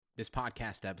This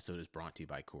podcast episode is brought to you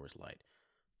by Coors Light.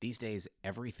 These days,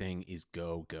 everything is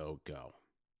go, go, go.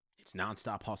 It's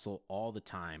nonstop hustle all the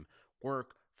time.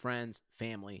 Work, friends,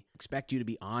 family expect you to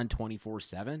be on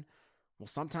 24/7. Well,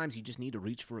 sometimes you just need to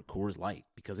reach for a Coors Light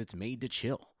because it's made to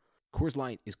chill. Coors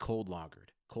Light is cold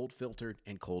lagered, cold filtered,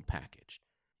 and cold packaged.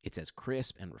 It's as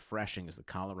crisp and refreshing as the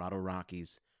Colorado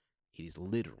Rockies. It is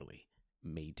literally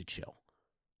made to chill.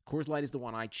 Coors Light is the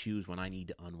one I choose when I need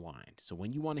to unwind. So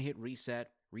when you want to hit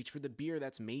reset, reach for the beer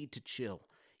that's made to chill.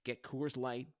 Get Coors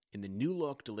Light in the new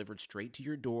look delivered straight to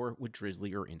your door with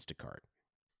Drizzly or Instacart.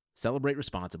 Celebrate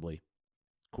responsibly.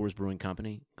 Coors Brewing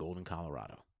Company, Golden,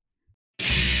 Colorado.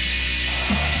 Ladies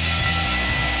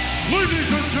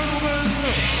and gentlemen,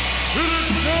 it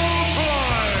is now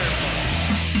time!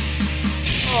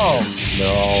 Oh,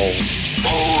 no.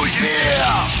 Oh,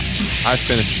 yeah! I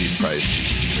finished these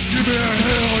fights. Give me a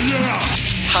hell yeah!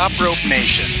 Top Rope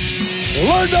Nation.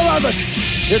 Learn to love it.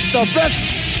 It's the best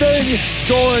thing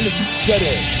going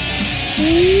today.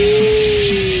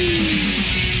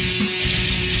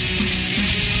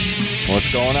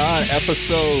 What's going on?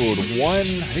 Episode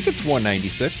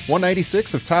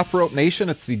 196 of Top Rope Nation.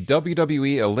 It's the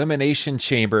WWE Elimination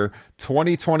Chamber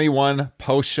 2021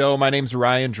 post show. My name's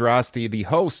Ryan Drosty, the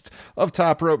host of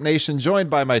Top Rope Nation, joined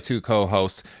by my two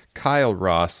co-hosts, Kyle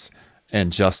Ross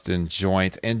and Justin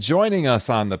Joint. And joining us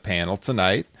on the panel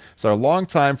tonight is our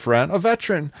longtime friend, a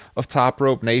veteran of Top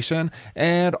Rope Nation,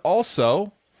 and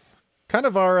also kind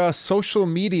of our social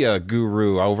media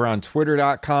guru over on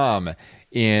Twitter.com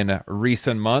in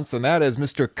recent months, and that is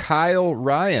Mr. Kyle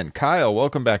Ryan. Kyle,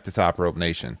 welcome back to Top Rope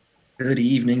Nation. Good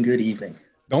evening, good evening.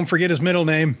 Don't forget his middle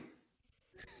name.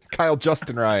 Kyle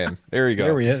Justin Ryan. There you go.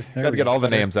 There we go. Got to get all the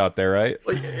names out there, right?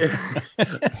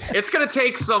 It's going to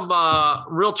take some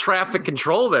real traffic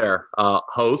control there,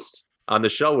 host on the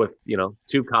show with,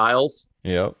 two Kyles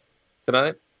Yep.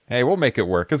 tonight. Hey, we'll make it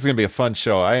work. This is going to be a fun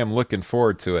show. I am looking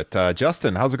forward to it.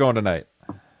 Justin, how's it going tonight?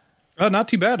 Not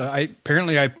too bad. I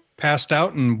passed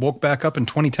out and woke back up in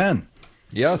 2010.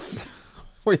 Yes.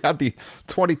 We had the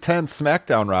 2010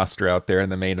 SmackDown roster out there in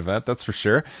the main event, that's for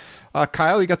sure.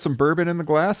 Kyle, you got some bourbon in the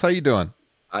glass? How you doing?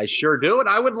 I sure do. And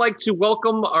I would like to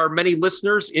welcome our many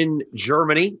listeners in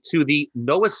Germany to the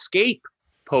No Escape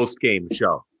post-game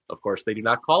show. Of course, they do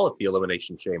not call it the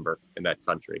Elimination Chamber in that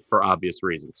country for obvious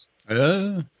reasons.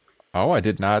 Oh, I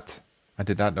did not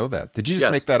know that. Did you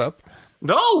just make that up?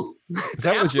 No. Is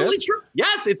that absolutely legit? true.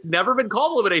 Yes, it's never been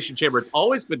called Elimination Chamber. It's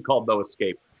always been called No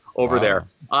Escape over there.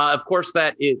 Of course,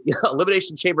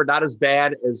 Elimination Chamber not as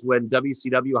bad as when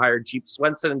WCW hired Jeep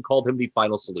Swenson and called him the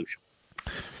Final Solution.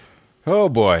 Oh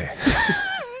boy.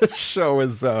 This show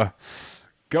is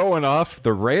going off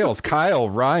the rails. Kyle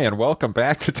Ryan, welcome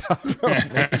back to Top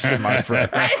Rope Nation, my friend.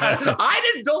 Hey,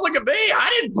 don't look at me.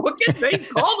 I didn't book it. They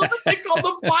called the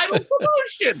Final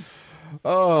Solution.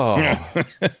 Oh.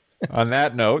 On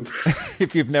that note,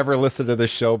 if you've never listened to this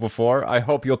show before, I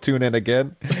hope you'll tune in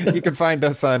again. You can find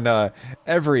us on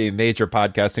every major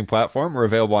podcasting platform. We're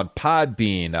available on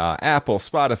Podbean, Apple,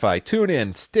 Spotify,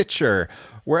 TuneIn, Stitcher,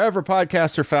 wherever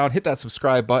podcasts are found. Hit that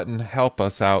subscribe button. Help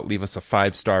us out. Leave us a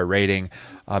 5-star rating.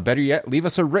 Better yet, leave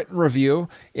us a written review.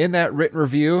 In that written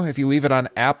review, if you leave it on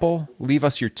Apple, leave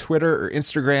us your Twitter or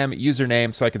Instagram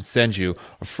username so I can send you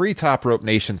a free Top Rope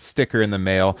Nation sticker in the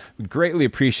mail. We greatly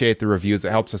appreciate the reviews.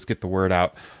 It helps us get the word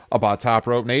out about Top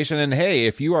Rope Nation. And hey,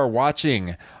 if you are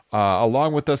watching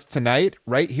along with us tonight,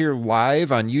 right here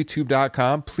live on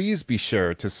YouTube.com, please be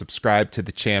sure to subscribe to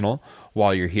the channel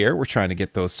while you're here. We're trying to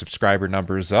get those subscriber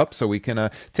numbers up so we can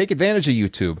take advantage of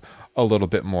YouTube a little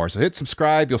bit more. So hit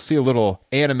subscribe. You'll see a little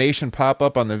animation pop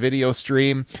up on the video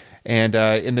stream. And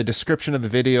in the description of the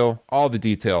video, all the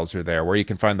details are there where you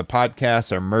can find the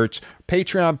podcast, our merch,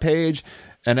 Patreon page,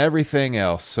 and everything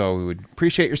else. So we would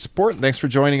appreciate your support. Thanks for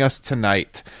joining us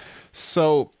tonight.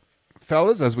 So,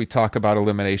 fellas, as we talk about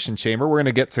Elimination Chamber, we're going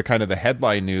to get to kind of the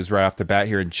headline news right off the bat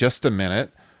here in just a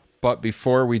minute. But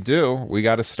before we do, we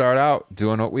got to start out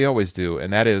doing what we always do,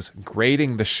 and that is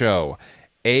grading the show,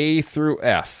 A through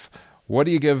F. What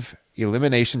do you give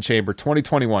Elimination Chamber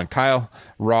 2021? Kyle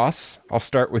Ross, I'll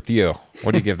start with you.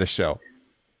 What do you give the show?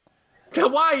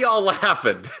 Why are y'all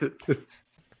laughing?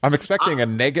 I'm expecting a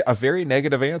very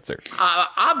negative answer.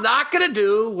 I'm not going to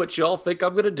do what y'all think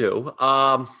I'm going to do.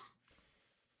 A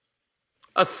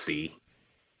C,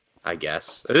 I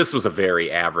guess. This was a very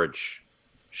average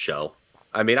show.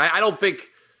 I mean, I don't think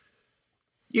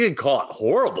you can call it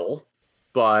horrible,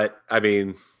 but I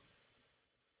mean,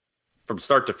 from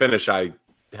start to finish, I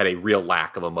had a real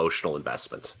lack of emotional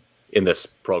investment in this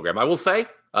program. I will say,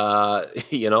 one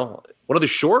of the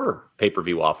shorter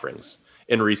pay-per-view offerings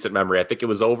in recent memory. I think it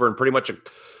was over in pretty much a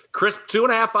crisp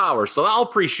 2.5 hours. So I'll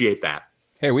appreciate that.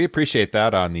 Hey, we appreciate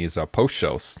that on these post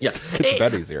shows. Yeah. Get the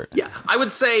bet easier. Yeah. I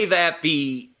would say that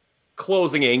the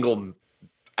closing angle,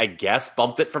 I guess,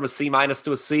 bumped it from a C-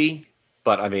 to a C.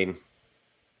 But I mean,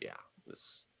 yeah,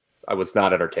 I was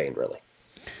not entertained really.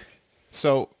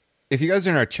 So if you guys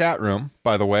are in our chat room,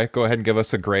 by the way, go ahead and give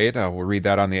us a grade. We'll read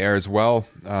that on the air as well.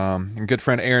 And good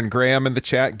friend Aaron Graham in the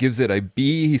chat gives it a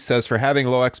B. He says, for having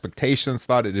low expectations,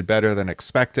 thought it did better than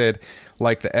expected.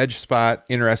 Like the edge spot,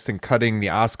 interesting cutting the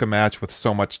Asuka match with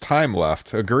so much time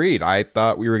left. Agreed. I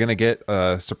thought we were going to get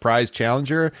a surprise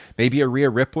challenger. Maybe a Rhea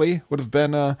Ripley would have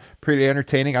been pretty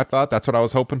entertaining. I thought that's what I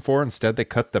was hoping for. Instead, they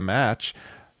cut the match.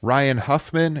 Ryan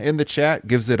Huffman in the chat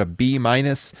gives it a B-.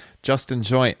 Justin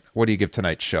Joint, what do you give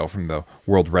tonight's show from the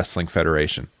World Wrestling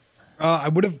Federation? I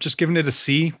would have just given it a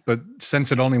C, but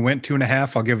since it only went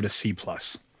 2.5, I'll give it a C+.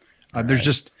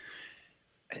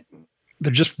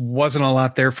 There just wasn't a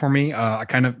lot there for me. I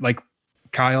kind of like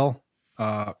Kyle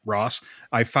Ross.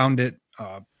 I found it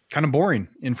kind of boring,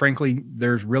 and frankly,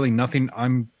 there's really nothing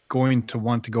I'm going to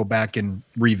want to go back and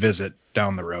revisit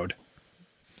down the road.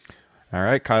 All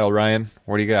right, Kyle Ryan,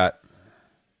 what do you got?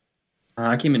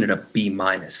 I came in at a B-.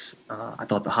 I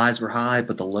thought the highs were high,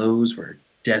 but the lows were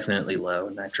definitely low,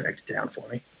 and that dragged it down for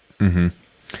me. Mm-hmm.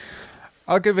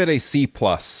 I'll give it a C+.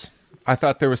 I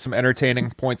thought there was some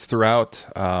entertaining points throughout.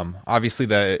 Obviously,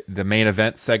 the main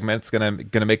event segment's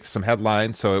gonna make some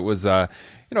headlines, so it was it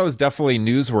was definitely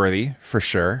newsworthy for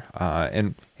sure.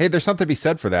 And hey, there's something to be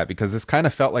said for that because this kind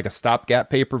of felt like a stopgap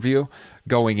pay-per-view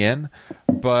going in,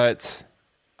 but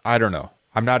I don't know.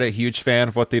 I'm not a huge fan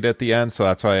of what they did at the end, so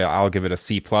that's why I'll give it a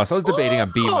C+. I was debating a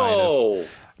B-.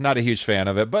 Not a huge fan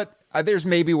of it, but there's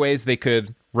maybe ways they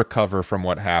could recover from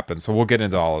what happened. So we'll get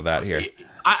into all of that here.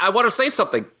 I want to say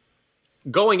something.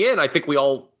 Going in, I think we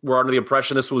all were under the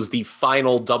impression this was the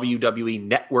final WWE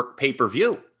Network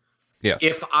pay-per-view. Yes.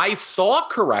 If I saw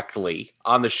correctly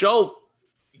on the show,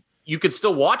 you could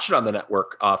still watch it on the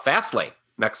network, Fastlane,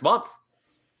 next month.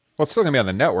 Well, it's still going to be on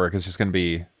the network. It's just going to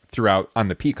be throughout on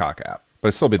the Peacock app, but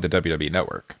it'll still be the WWE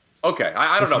Network. Okay.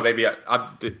 I don't know. Maybe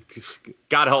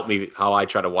God help me how I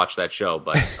try to watch that show.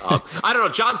 But I don't know.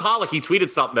 John Pollock, he tweeted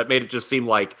something that made it just seem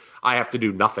like I have to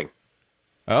do nothing.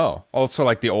 Oh, also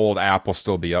like the old app will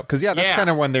still be up. Because, that's kind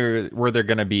of where they're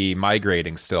going to be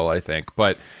migrating still, I think.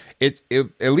 But it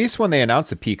at least when they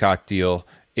announced the Peacock deal,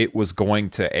 it was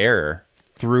going to air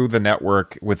through the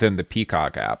network within the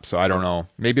Peacock app. So I don't know.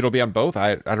 Maybe it'll be on both.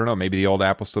 I don't know. Maybe the old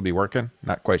app will still be working.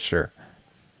 Not quite sure.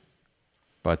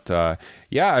 But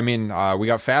we got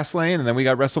Fastlane and then we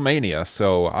got WrestleMania.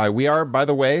 So we are, by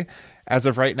the way, as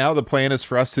of right now, the plan is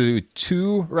for us to do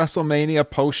 2 WrestleMania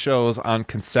post shows on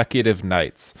consecutive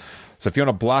nights. So if you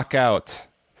want to block out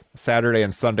Saturday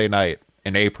and Sunday night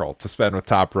in April to spend with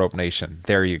Top Rope Nation,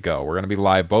 there you go. We're going to be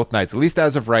live both nights, at least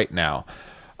as of right now.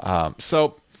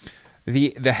 So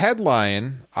the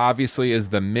headline, obviously, is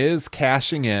The Miz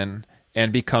cashing in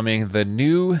and becoming the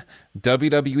new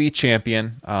WWE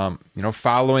champion,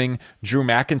 following Drew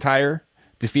McIntyre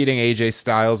defeating AJ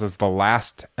Styles as the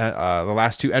last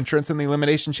 2 entrants in the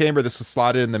Elimination Chamber. This was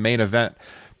slotted in the main event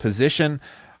position.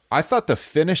 I thought the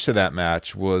finish to that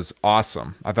match was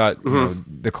awesome. I thought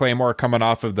the Claymore coming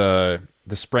off of the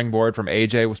springboard from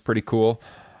AJ was pretty cool.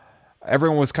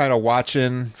 Everyone was kind of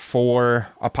watching for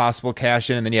a possible cash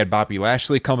in, and then you had Bobby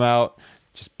Lashley come out,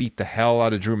 just beat the hell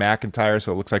out of Drew McIntyre.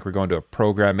 So it looks like we're going to a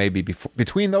program maybe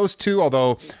between those two.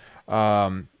 Although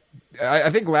I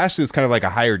think Lashley was kind of like a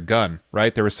hired gun,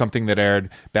 right? There was something that aired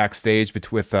backstage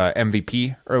with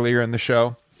MVP earlier in the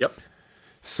show. Yep.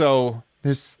 So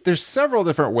there's several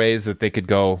different ways that they could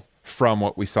go from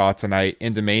what we saw tonight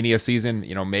into Mania season.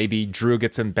 Maybe Drew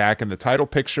gets back in the title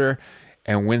picture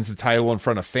and wins the title in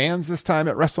front of fans this time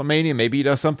at WrestleMania. Maybe he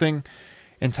does something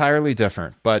entirely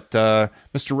different. But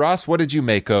Mr. Ross, what did you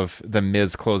make of The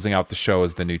Miz closing out the show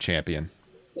as the new champion?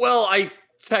 Well, I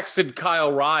texted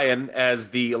Kyle Ryan as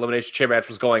the Elimination Chamber match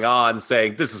was going on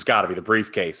saying, this has got to be the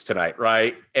briefcase tonight,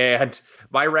 right? And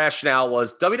my rationale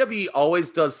was WWE always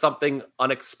does something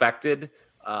unexpected,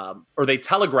 or they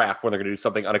telegraph when they're going to do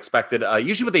something unexpected,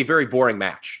 usually with a very boring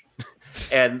match.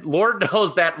 And Lord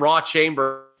knows that Raw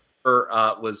Chamber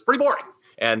was pretty boring.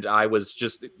 And I was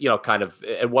just, kind of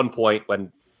at one point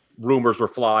when rumors were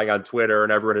flying on Twitter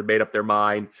and everyone had made up their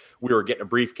mind, we were getting a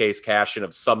briefcase cash-in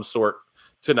of some sort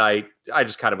tonight. I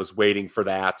just kind of was waiting for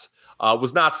that.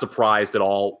 Was not surprised at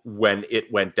all when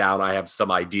it went down. I have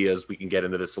some ideas. We can get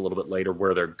into this a little bit later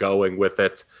where they're going with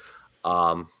it.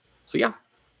 Yeah.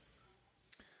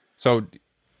 So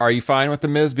are you fine with The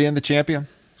Miz being the champion?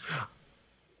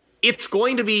 It's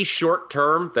going to be short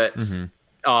term. That's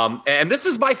and this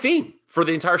is my theme for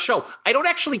the entire show. I don't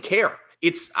actually care.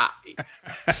 It's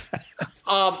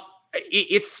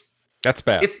That's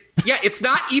bad. It's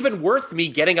not even worth me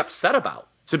getting upset about,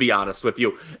 to be honest with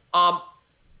you. I'm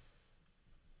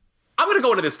going to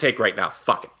go into this take right now.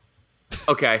 Fuck it.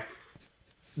 Okay.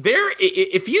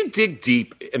 If you dig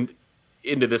deep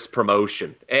into this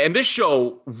promotion, and this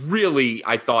show really,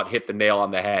 I thought, hit the nail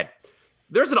on the head.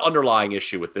 There's an underlying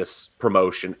issue with this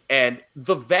promotion, and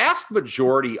the vast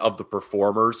majority of the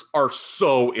performers are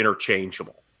so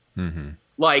interchangeable. Mm-hmm.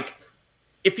 Like,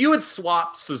 if you had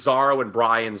swapped Cesaro and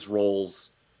Bryan's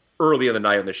roles early in the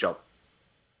night on the show,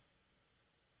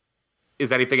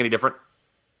 is anything any different?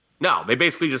 No, they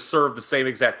basically just serve the same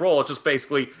exact role. It's just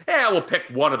basically, we'll pick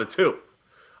one of the two.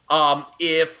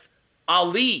 If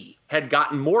Ali had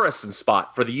gotten Morrison's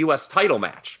spot for the U.S. title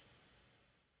match,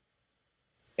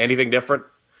 anything different?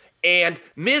 And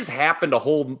Miz happened to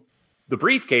hold the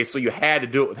briefcase, so you had to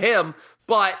do it with him.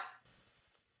 But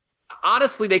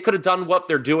honestly, they could have done what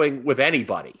they're doing with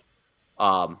anybody.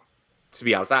 To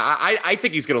be honest, I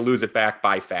think he's going to lose it back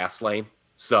by Fastlane.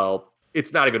 So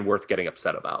it's not even worth getting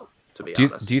upset about, to be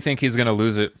honest. Do you think he's going to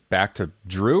lose it back to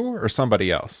Drew or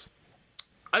somebody else?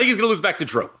 I think he's going to lose back to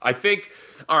Drew. I think,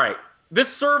 all right, this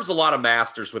serves a lot of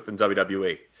masters within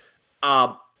WWE.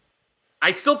 I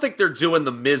still think they're doing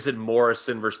the Miz and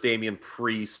Morrison versus Damian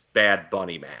Priest Bad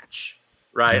Bunny match,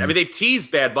 right? Mm-hmm. I mean, they've teased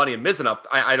Bad Bunny and Miz enough.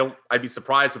 I'd be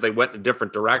surprised if they went in a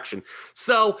different direction.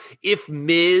 So if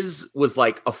Miz was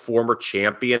like a former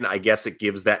champion, I guess it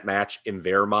gives that match in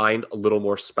their mind a little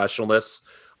more specialness.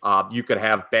 You could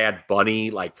have Bad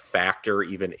Bunny like factor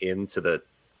even into the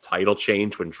title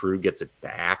change when Drew gets it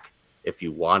back if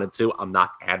you wanted to. I'm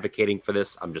not advocating for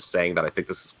this. I'm just saying that I think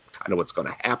this is kind of what's going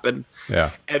to happen. Yeah.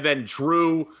 And then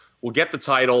Drew will get the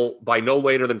title by no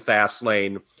later than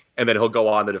Fastlane, and then he'll go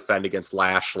on to defend against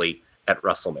Lashley at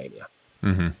WrestleMania.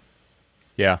 Mm-hmm.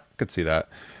 Yeah, could see that.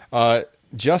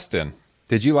 Justin,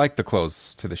 did you like the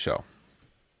close to the show?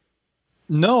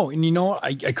 No, and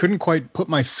I couldn't quite put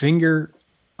my finger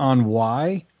on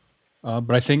why,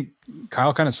 but I think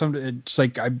Kyle kind of summed it. It's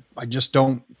like I just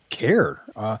don't care.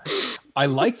 I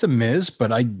like the Miz,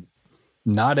 but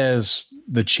not as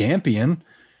the champion.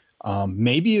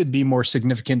 Maybe it'd be more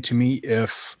significant to me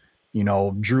if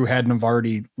Drew hadn't have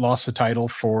already lost the title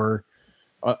for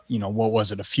what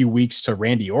was it, a few weeks to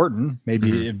Randy Orton.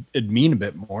 Maybe it'd mean a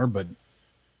bit more, but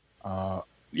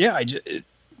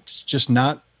it's just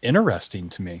not interesting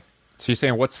to me. So you're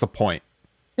saying, what's the point?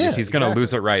 Yeah, if he's going to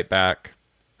lose it right back,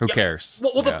 who cares?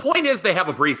 Well, the point is they have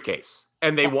a briefcase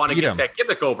and they want to get that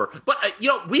gimmick over. But,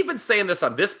 we've been saying this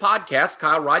on this podcast.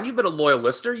 Kyle Ryan, you've been a loyal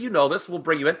listener. You know this. We'll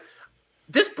bring you in.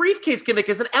 This briefcase gimmick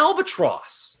is an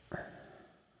albatross.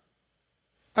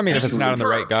 I mean, if it's not on the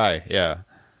right guy, yeah.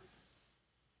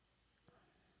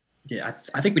 Yeah,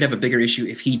 I think we'd have a bigger issue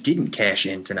if he didn't cash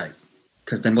in tonight,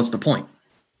 because then what's the point?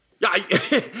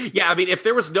 Yeah, I mean, if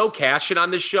there was no cash in on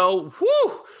this show,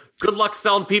 good luck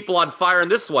selling people on firing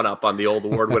this one up on the old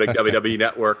award-winning WWE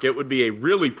Network. It would be a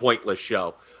really pointless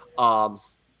show. I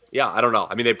don't know.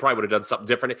 I mean, they probably would have done something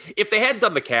different. If they had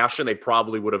done the cash in, they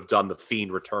probably would have done the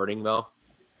Fiend returning, though,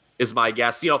 is my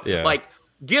guess. Like,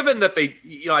 given that they,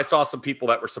 I saw some people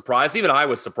that were surprised. Even I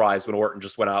was surprised when Orton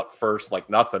just went out first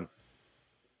like nothing.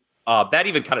 That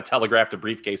even kind of telegraphed a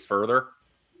briefcase further,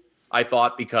 I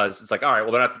thought, because it's like, all right,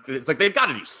 well, it's like they've got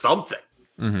to do something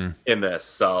in this.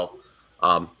 So,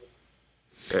 and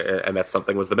that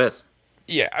something was the Miz.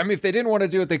 Yeah, I mean, if they didn't want to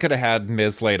do it, they could have had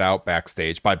Miz laid out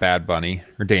backstage by Bad Bunny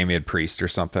or Damian Priest or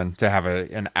something to have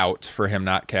an out for him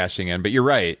not cashing in. But you're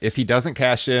right. If he doesn't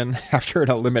cash in after an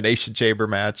Elimination Chamber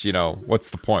match, what's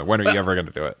the point? When are you ever going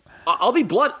to do it? I'll be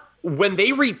blunt. When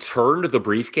they returned the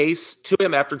briefcase to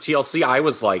him after TLC, I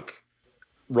was like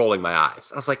rolling my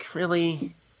eyes. I was like,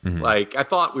 really? Like, I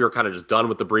thought we were kind of just done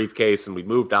with the briefcase and we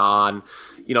moved on.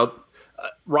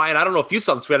 Ryan, I don't know if you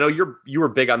saw this. I know you were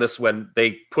big on this when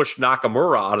they pushed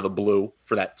Nakamura out of the blue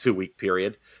for that 2-week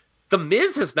period. The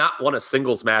Miz has not won a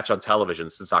singles match on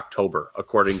television since October,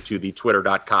 according to the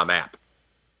Twitter.com app.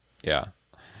 Yeah.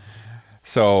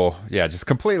 So, yeah, just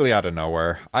completely out of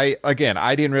nowhere. I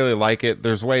didn't really like it.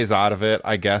 There's ways out of it,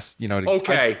 I guess,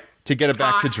 to get it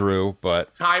back to Drew,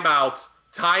 but... Time out.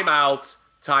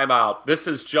 This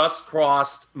has just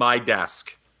crossed my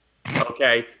desk.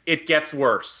 Okay? It gets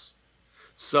worse.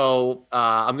 So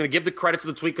I'm going to give the credit to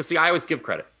the tweet because, I always give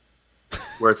credit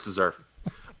where it's deserved.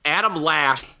 Adam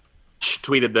Lash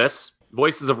tweeted this.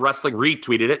 Voices of Wrestling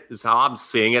retweeted it. This is how I'm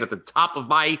seeing it at the top of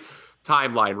my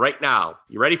timeline right now.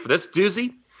 You ready for this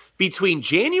doozy? Between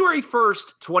January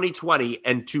 1st, 2020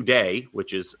 and today,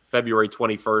 which is February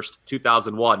 21st,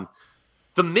 2001,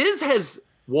 The Miz has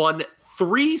won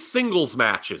 3 singles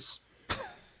matches.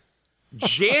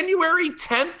 January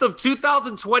 10th of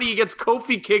 2020 against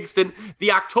Kofi Kingston.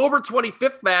 The October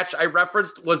 25th match I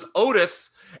referenced was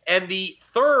Otis. And the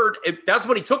third, that's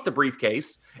when he took the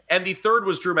briefcase. And the third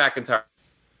was Drew McIntyre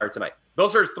tonight.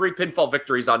 Those are his 3 pinfall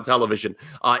victories on television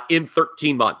in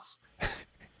 13 months.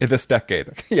 In this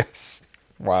decade. Yes.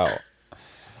 Wow.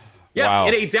 Yes, wow.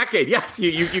 In a decade. Yes,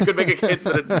 you could make a case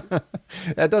that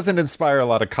that doesn't inspire a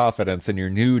lot of confidence in your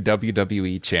new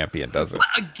WWE champion, does it? But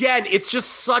again, it's just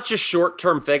such a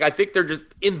short-term thing. I think they're just,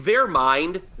 in their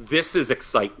mind, this is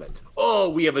excitement. Oh,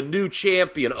 we have a new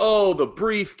champion. Oh, the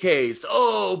briefcase.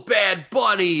 Oh, Bad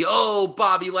Bunny. Oh,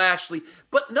 Bobby Lashley.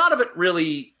 But none of it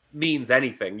really means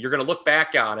anything. You're going to look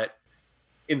back on it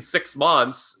in 6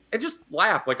 months and just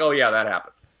laugh like, oh, yeah, that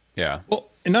happened. Yeah. Well,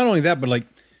 and not only that, but like,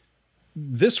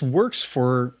 this works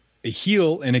for a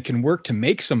heel and it can work to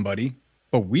make somebody,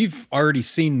 but we've already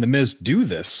seen The Miz do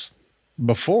this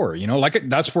before, like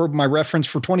that's where my reference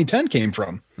for 2010 came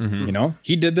from. Mm-hmm.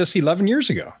 He did this 11 years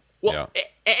ago. Well, yeah.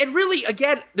 And really,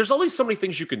 again, there's only so many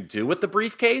things you can do with the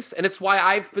briefcase. And it's why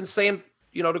I've been saying,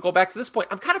 to go back to this point,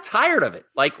 I'm kind of tired of it.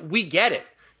 Like, we get it.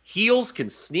 Heels can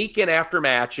sneak in after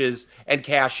matches and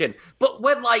cash in. But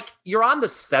when you're on the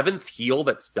 7th heel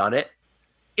that's done it,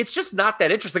 it's just not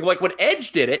that interesting. Like when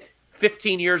Edge did it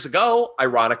 15 years ago,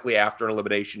 ironically after an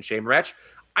Elimination Chamber match,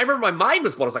 I remember my mind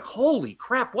was blown. I was like, holy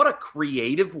crap, what a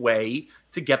creative way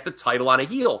to get the title on a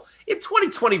heel. In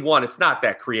 2021, it's not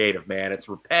that creative, man. It's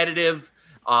repetitive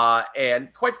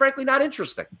and quite frankly, not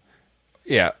interesting.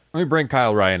 Yeah, let me bring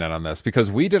Kyle Ryan in on this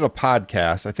because we did a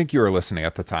podcast, I think you were listening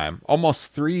at the time,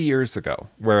 almost 3 years ago,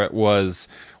 where it was,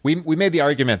 we made the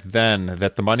argument then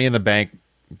that the Money in the Bank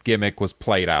gimmick was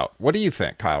played out. What do you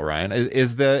think, Kyle Ryan?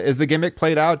 Is the gimmick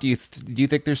played out? Do you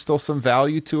think there's still some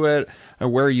value to it?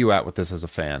 And where are you at with this as a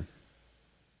fan?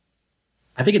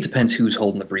 I think it depends who's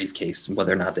holding the briefcase and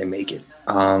whether or not they make it.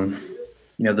 The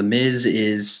Miz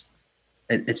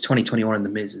it's 2021 and The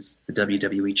Miz is the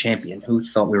WWE champion. Who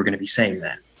thought we were going to be saying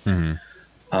that?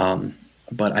 Mm-hmm.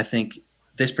 But I think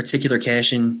this particular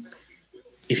cash-in,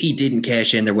 if he didn't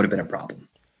cash in, there would have been a problem.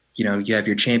 You have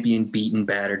your champion beaten,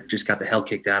 battered, just got the hell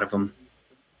kicked out of him,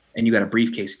 and you got a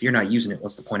briefcase. If you're not using it,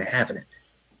 what's the point of having it?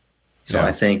 So yeah.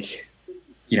 I think,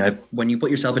 when you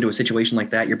put yourself into a situation like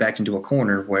that, you're backed into a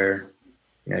corner where,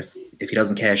 if he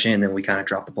doesn't cash in, then we kind of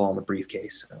drop the ball in the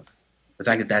briefcase. So the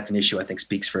fact that that's an issue, I think,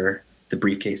 speaks for the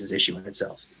briefcase's issue in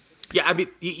itself. Yeah, I mean,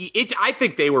 I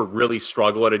think they were really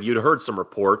struggling, and you'd heard some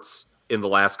reports in the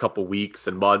last couple weeks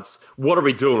and months. What are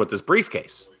we doing with this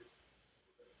briefcase?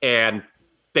 And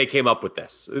they came up with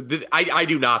this. I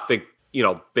do not think,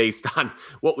 based on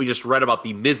what we just read about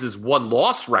the Miz's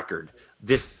 1-loss record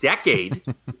this decade,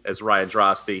 as Ryan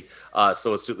Drosty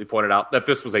so astutely pointed out, that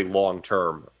this was a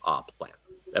long-term plan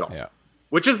at all. Yeah.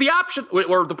 Which is the option,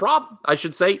 or the problem, I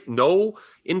should say. No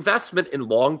investment in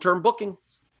long-term booking.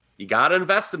 You got to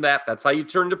invest in that. That's how you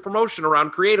turn the promotion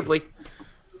around creatively.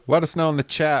 Let us know in the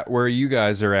chat where you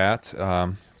guys are at.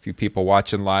 A few people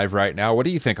watching live right now. What do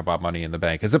you think about Money in the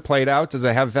Bank? Is it played out? Does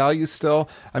it have value still?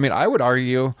 I mean, I would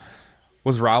argue,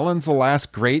 was Rollins the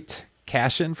last great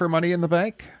cash-in for Money in the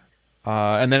Bank?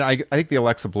 And then I think the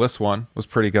Alexa Bliss one was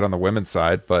pretty good on the women's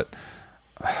side, but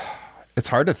it's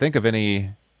hard to think of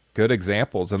any good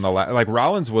examples in the like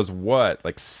Rollins was what,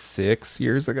 like 6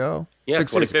 years ago? Yeah,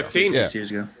 2015. 6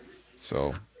 years ago.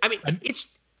 So I mean, it's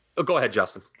go ahead,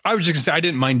 Justin. I was just gonna say I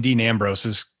didn't mind Dean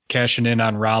Ambrose's cashing in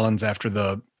on Rollins after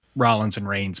the Rollins and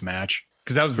Reigns match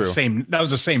because that was the same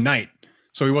night,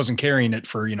 so he wasn't carrying it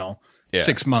for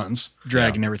 6 months,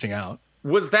 dragging everything out.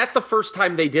 Was that the first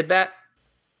time they did that?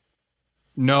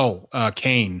 No,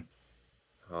 Kane.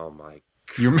 Oh my.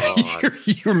 You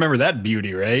remember that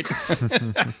beauty, right?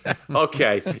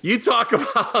 Okay. You talk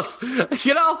about,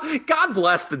 God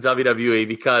bless the WWE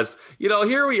because,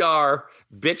 here we are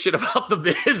bitching about the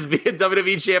Miz being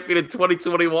WWE champion in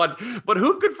 2021. But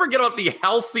who could forget about the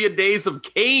halcyon days of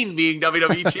Kane being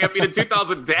WWE champion in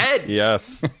 2010?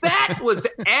 Yes. That was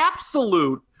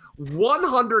absolute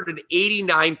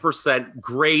 189%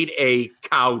 grade A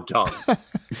cow dung.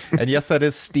 And yes, that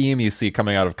is steam you see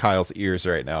coming out of Kyle's ears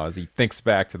right now as he thinks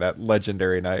back to that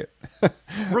legendary night.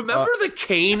 Remember the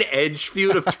Kane Edge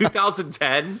feud of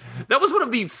 2010? That was one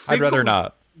of these I'd rather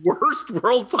not. Worst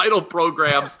world title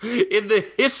programs in the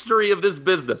history of this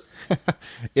business.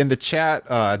 In the chat,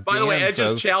 by the way, Edge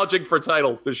is challenging for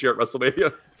title this year at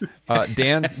WrestleMania.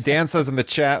 Dan says in the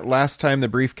chat, last time the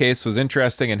briefcase was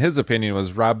interesting, in his opinion,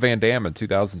 was Rob Van Dam in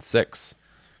 2006.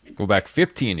 Go back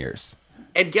 15 years.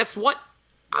 And guess what?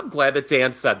 I'm glad that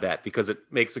Dan said that because it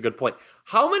makes a good point.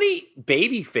 How many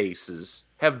baby faces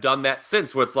have done that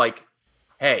since where it's like,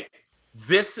 hey,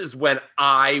 this is when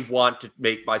I want to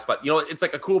make my spot. You know, it's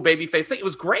like a cool babyface thing. It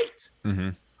was great. Mm-hmm.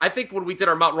 I think when we did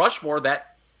our Mount Rushmore,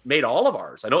 that made all of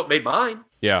ours. I know it made mine.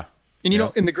 Yeah. And you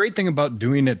know, and the great thing about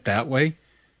doing it that way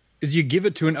is you give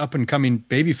it to an up and coming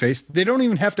babyface. They don't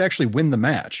even have to actually win the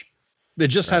match. It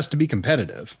just has to be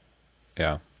competitive.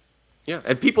 Yeah. Yeah,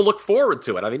 and people look forward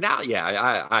to it. I mean, now,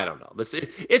 I don't know.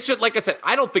 It's just like I said.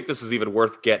 I don't think this is even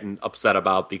worth getting upset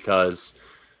about because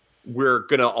we're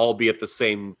gonna all be at the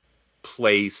same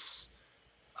place.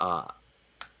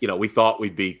 You know, we thought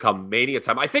we'd be come Mania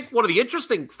time. I think one of the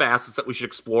interesting facets that we should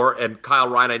explore, and Kyle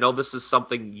Ryan, I know this is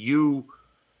something you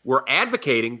were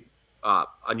advocating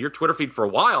on your Twitter feed for a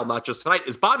while, not just tonight,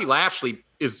 is Bobby Lashley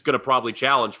is going to probably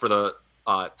challenge for the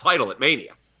title at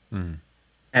Mania. Mm.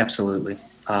 Absolutely.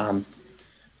 I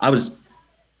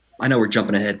know we're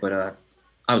jumping ahead, but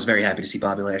I was very happy to see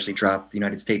Bobby Lashley drop the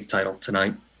United States title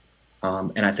tonight.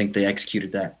 And I think they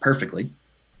executed that perfectly.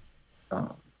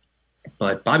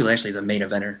 But Bobby Lashley is a main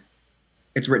eventer.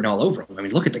 It's written all over him. I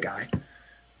mean, look at the guy.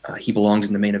 He belongs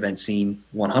in the main event scene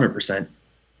 100%.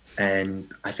 And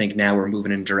I think now we're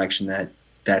moving in a direction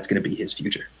that's going to be his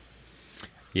future.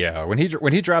 Yeah, when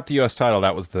he dropped the U.S. title,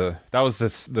 that was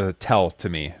the tell to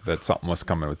me that something was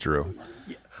coming with Drew.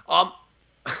 I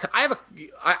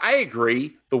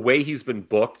agree. The way he's been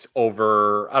booked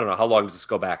over, I don't know, how long does this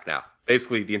go back now?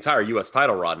 Basically, the entire U.S.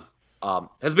 title run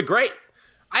has been great.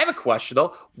 I have a question,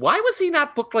 though. Why was he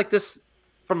not booked like this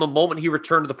from the moment he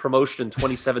returned to the promotion in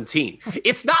 2017?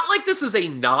 It's not like this is a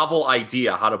novel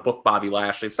idea how to book Bobby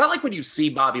Lashley. It's not like when you see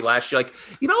Bobby Lashley, like,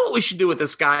 you know what we should do with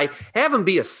this guy? Have him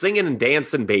be a singing and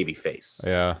dancing babyface.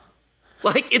 Yeah.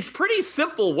 Like, it's pretty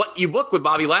simple what you book with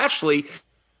Bobby Lashley.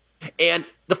 And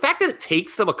the fact that it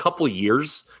takes them a couple of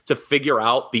years to figure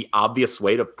out the obvious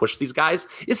way to push these guys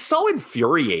is so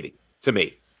infuriating to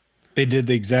me. They did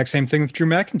the exact same thing with Drew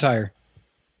McIntyre.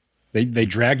 They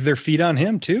dragged their feet on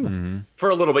him too. For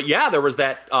a little bit. Yeah, there was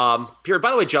that period.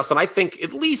 By the way, Justin, I think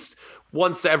at least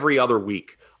once every other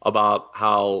week about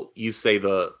how you say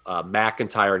the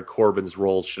McIntyre and Corbin's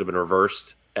roles should have been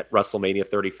reversed at WrestleMania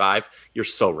 35. You're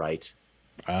so right.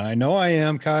 I know I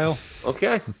am, Kyle.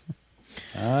 Okay.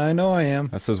 I know I am.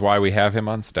 This is why we have him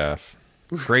on staff.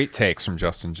 Great takes from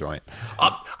Justin Joint.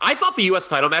 I thought the U.S.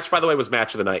 title match, by the way, was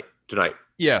match of the night tonight.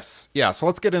 Yes. Yeah. So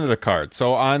let's get into the card.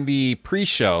 So on the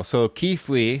pre-show, so Keith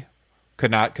Lee could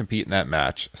not compete in that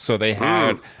match. So they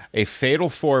had a fatal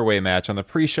four-way match on the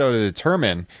pre-show to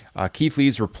determine Keith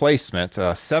Lee's replacement.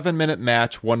 A 7-minute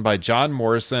match won by John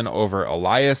Morrison over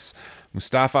Elias,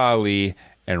 Mustafa Ali,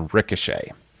 and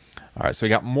Ricochet. All right, so we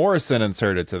got Morrison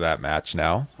inserted to that match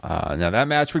now. Now that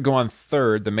match would go on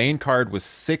third. The main card was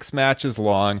 6 matches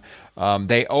long.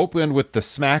 They opened with the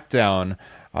SmackDown,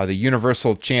 the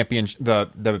Universal Champion,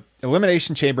 the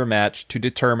Elimination Chamber match to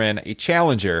determine a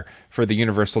challenger for the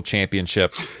Universal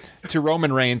Championship to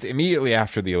Roman Reigns immediately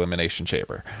after the Elimination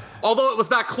Chamber. Although it was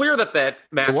not clear that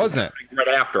match was happening right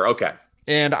after. Okay.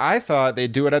 And I thought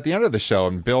they'd do it at the end of the show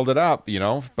and build it up, you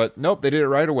know, but nope, they did it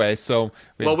right away. So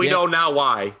we know now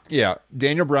why. Yeah,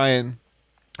 Daniel Bryan,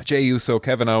 Jey Uso,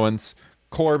 Kevin Owens,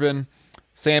 Corbin,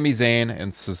 Sami Zayn,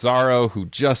 and Cesaro, who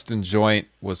Justin Joint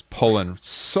was pulling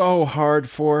so hard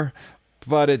for,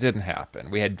 but it didn't happen.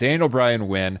 We had Daniel Bryan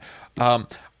win.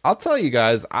 I'll tell you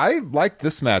guys, I liked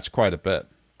this match quite a bit.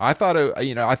 I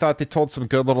thought they told some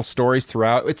good little stories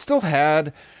throughout. It still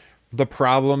had the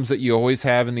problems that you always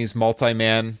have in these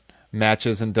multi-man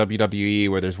matches in WWE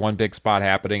where there's one big spot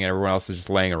happening and everyone else is just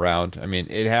laying around. I mean,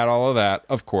 it had all of that,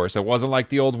 of course. It wasn't like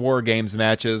the old War Games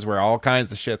matches where all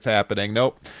kinds of shit's happening.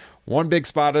 Nope. One big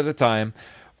spot at a time.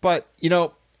 But, you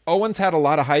know, Owens had a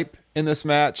lot of hype in this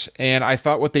match, and I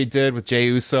thought what they did with Jey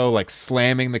Uso, like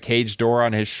slamming the cage door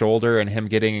on his shoulder and him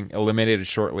getting eliminated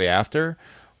shortly after,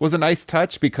 was a nice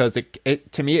touch because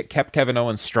it to me, it kept Kevin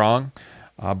Owens strong.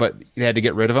 But they had to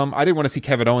get rid of him. I didn't want to see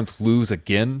Kevin Owens lose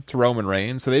again to Roman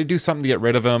Reigns, so they do something to get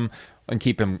rid of him and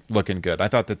keep him looking good. I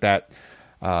thought that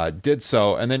did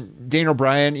so. And then Daniel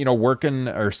Bryan, you know, working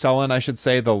or selling, I should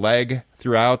say, the leg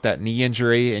throughout that knee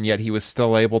injury, and yet he was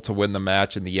still able to win the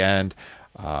match in the end.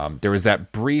 There was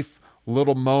that brief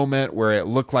little moment where it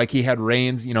looked like he had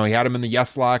Reigns, you know, he had him in the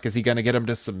yes lock. Is he going to get him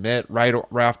to submit right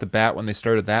off the bat when they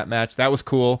started that match? That was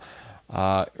cool.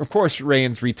 Of course,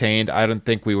 Reigns retained. I don't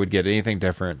think we would get anything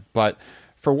different. But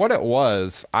for what it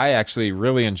was, I actually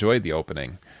really enjoyed the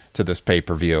opening to this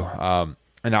pay-per-view.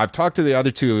 And I've talked to the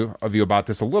other two of you about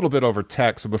this a little bit over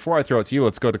text. So before I throw it to you,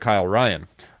 let's go to Kyle Ryan.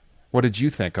 What did you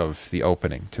think of the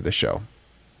opening to the show?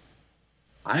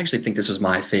 I actually think this was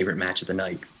my favorite match of the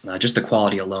night. Just the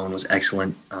quality alone was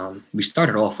excellent. We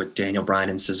started off with Daniel Bryan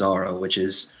and Cesaro, which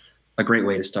is a great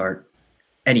way to start.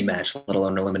 any match, let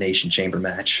alone an Elimination Chamber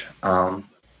match.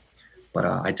 But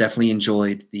I definitely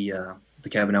enjoyed the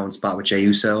Kevin Owens spot with Jey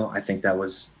Uso. I think that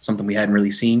was something we hadn't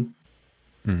really seen.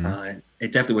 Mm-hmm.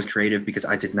 It definitely was creative because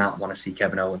I did not want to see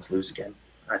Kevin Owens lose again.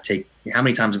 How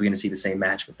many times are we going to see the same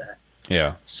match with that?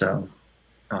 Yeah. So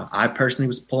I personally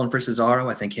was pulling for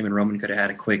Cesaro. I think him and Roman could have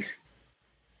had a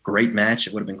great match.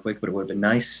 It would have been quick, but it would have been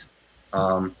nice.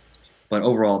 But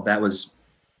overall, that was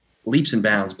leaps and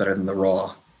bounds better than the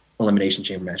Raw Elimination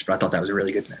Chamber match. But I thought that was a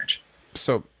really good match.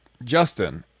 So,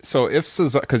 Justin, if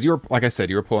Cesaro, because you were, like I said,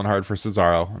 you were pulling hard for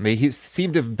Cesaro, and he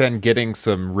seemed to have been getting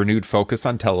some renewed focus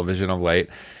on television of late.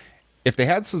 If they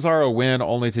had Cesaro win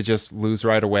only to just lose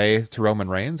right away to Roman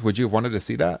Reigns, would you have wanted to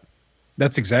see that?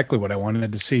 That's exactly what I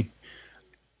wanted to see.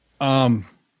 In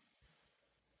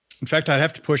fact, I'd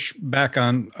have to push back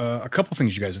on a couple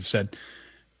things you guys have said.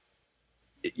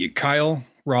 Kyle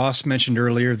Ross mentioned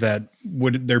earlier that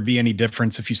would there be any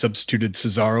difference if you substituted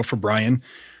Cesaro for Bryan?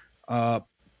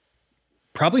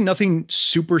 Probably nothing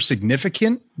super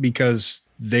significant because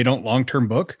they don't long-term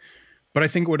book, but I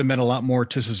think it would have meant a lot more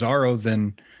to Cesaro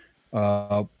than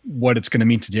what it's going to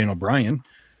mean to Daniel Bryan.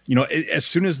 As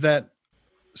soon as that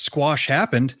squash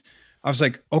happened, I was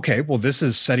like, okay, well, this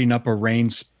is setting up a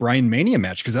Reigns Bryan Mania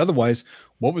match, because otherwise,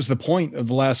 what was the point of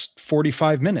the last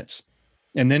 45 minutes?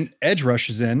 And then Edge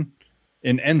rushes in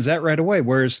and ends that right away.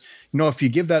 Whereas, if you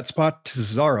give that spot to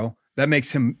Cesaro, that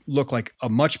makes him look like a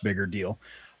much bigger deal.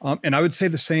 And I would say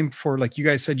the same for, like you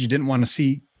guys said, you didn't want to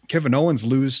see Kevin Owens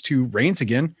lose to Reigns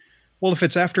again. Well, if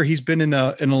it's after he's been in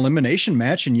an elimination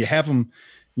match and you have him,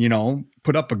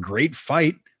 put up a great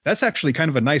fight, that's actually kind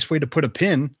of a nice way to put a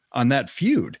pin on that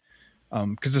feud.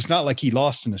 Because it's not like he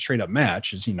lost in a straight up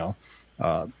match, as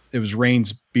it was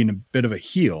Reigns being a bit of a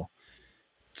heel.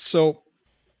 So,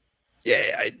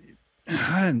 yeah,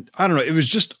 I don't know. It was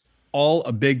just all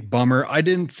a big bummer. I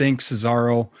didn't think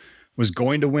Cesaro was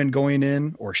going to win going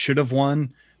in or should have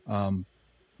won.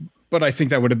 But I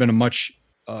think that would have been a much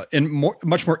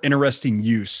more interesting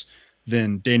use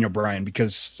than Daniel Bryan,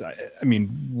 because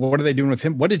what are they doing with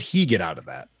him? What did he get out of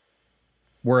that?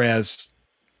 Whereas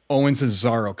Owens and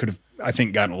Cesaro could have, I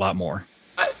think, gotten a lot more.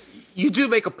 You do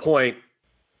make a point,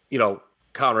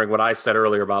 countering what I said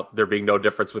earlier about there being no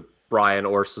difference with Bryan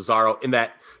or Cesaro, in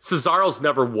that Cesaro's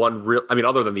never won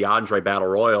other than the Andre Battle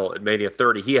Royal at Mania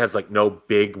 30, he has no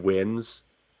big wins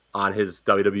on his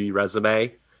WWE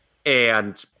resume.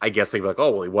 And I guess they'd be like,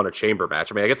 oh, well, he won a chamber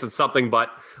match. I guess it's something,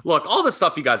 but look, all the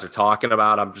stuff you guys are talking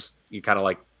about, I'm just,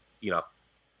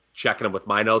 checking them with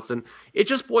my notes. And it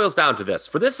just boils down to this.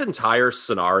 For this entire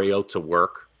scenario to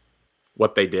work,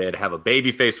 what they did, have a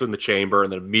babyface win the chamber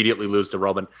and then immediately lose to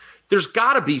Roman, there's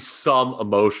got to be some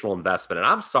emotional investment. And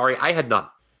I'm sorry, I had none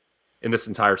in this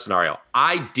entire scenario.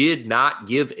 I did not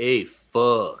give a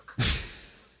fuck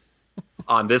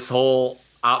on this whole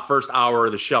first hour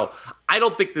of the show. I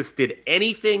don't think this did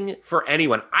anything for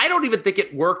anyone. I don't even think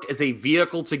it worked as a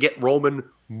vehicle to get Roman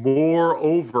more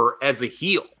over as a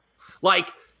heel.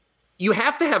 You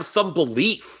have to have some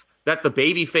belief that the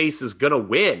babyface is going to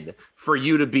win for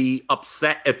you to be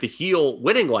upset at the heel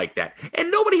winning like that.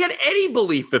 And nobody had any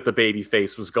belief that the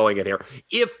babyface was going in here.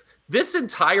 If this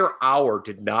entire hour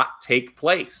did not take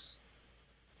place,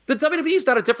 the WWE is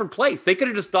not a different place. They could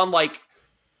have just done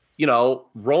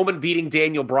Roman beating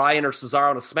Daniel Bryan or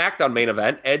Cesaro in a SmackDown main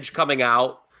event, Edge coming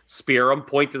out, spear him,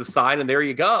 point to the sign, and there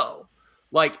you go.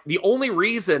 The only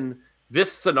reason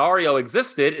this scenario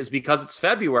existed is because it's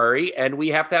February and we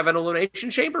have to have an Elimination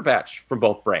Chamber match from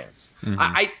both brands. Mm-hmm.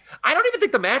 I don't even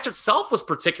think the match itself was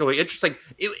particularly interesting.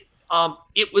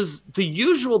 It was the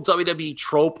usual WWE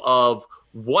trope of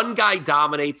one guy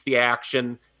dominates the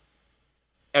action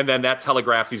and then that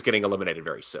telegraphs he's getting eliminated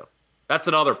very soon. That's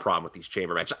another problem with these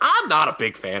chamber matches. I'm not a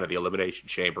big fan of the Elimination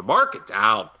Chamber. Mark it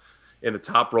down in the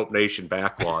Top Rope Nation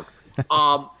backlog.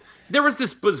 There was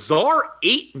this bizarre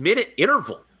 8-minute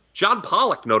interval. John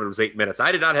Pollock noted it was 8 minutes.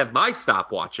 I did not have my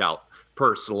stopwatch out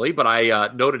personally, but I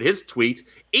noted his tweet.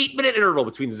 8-minute interval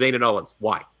between Zayn and Owens.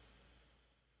 Why?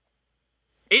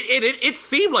 It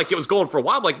seemed like it was going for a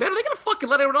while. I'm like, man, are they going to fucking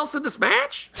let anyone else in this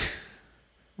match?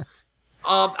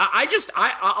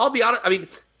 I'll be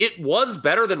honest. It was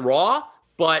better than Raw,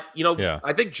 but,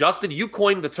 I think, Justin, you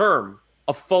coined the term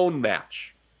a phone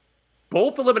match.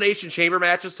 Both Elimination Chamber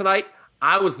matches tonight,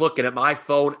 I was looking at my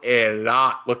phone and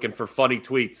not looking for funny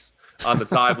tweets on the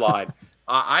timeline.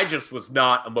 I just was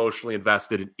not emotionally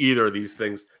invested in either of these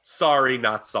things. Sorry,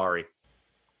 not sorry.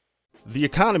 The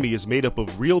economy is made up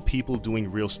of real people doing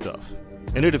real stuff,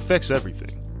 and it affects everything.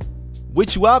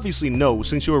 Which you obviously know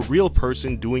since you're a real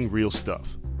person doing real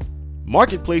stuff.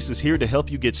 Marketplace is here to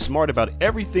help you get smart about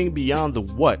everything beyond the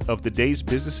what of the day's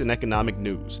business and economic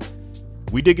news.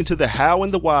 We dig into the how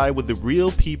and the why with the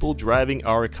real people driving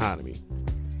our economy.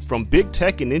 From big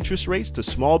tech and interest rates to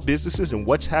small businesses and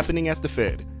what's happening at the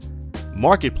Fed,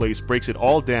 Marketplace breaks it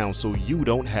all down so you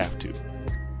don't have to.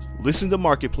 Listen to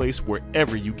Marketplace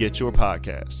wherever you get your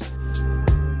podcasts.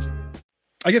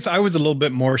 I guess I was a little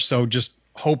bit more so just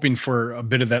hoping for a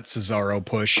bit of that Cesaro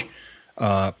push,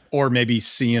 or maybe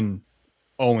seeing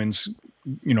Owens,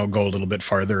 go a little bit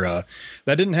farther.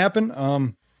 That didn't happen.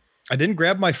 I didn't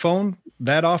grab my phone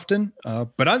that often,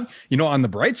 but on the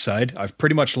bright side, I've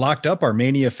pretty much locked up our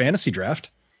Mania fantasy draft.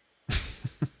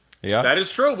 Yeah, that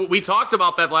is true. But we talked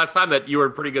about that last time, that you were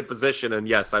in pretty good position. And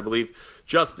yes, I believe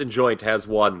Justin Joint has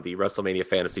won the WrestleMania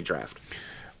fantasy draft.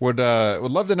 Would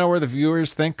love to know where the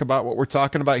viewers think about what we're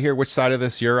talking about here. Which side of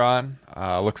this you're on?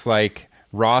 Looks like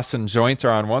Ross and Joint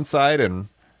are on one side, and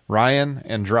Ryan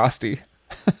and Drosty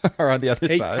are on the other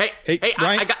side. Hey,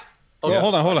 Ryan, I got. Oh,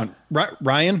 hold on.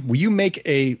 Ryan, will you make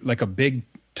a big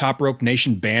Top Rope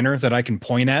Nation banner that I can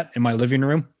point at in my living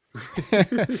room?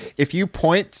 If you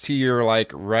point to your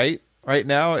right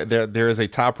now, there is a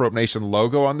Top Rope Nation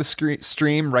logo on the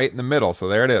stream right in the middle. So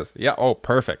there it is. Yeah. Oh,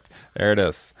 perfect. There it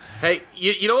is. Hey,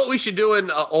 you know what we should do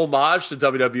in homage to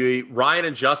WWE? Ryan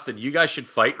and Justin, you guys should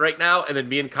fight right now, and then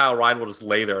me and Kyle Ryan will just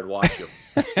lay there and watch you.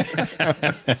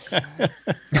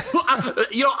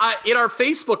 In our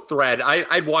Facebook thread,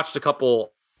 I'd watched a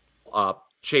couple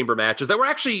chamber matches that were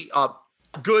actually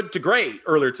good to great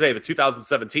earlier today. The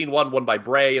 2017 one won by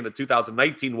Bray, and the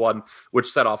 2019 one, which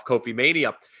set off Kofi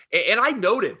Mania. And I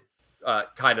noted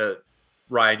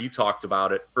Ryan, you talked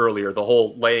about it earlier, the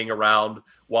whole laying around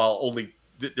while only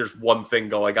there's one thing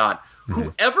going on. Mm-hmm.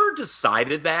 Whoever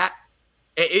decided that,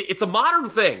 it's a modern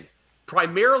thing,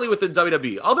 primarily within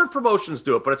WWE. Other promotions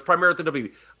do it, but it's primarily within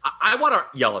WWE. I want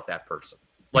to yell at that person,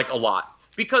 a lot.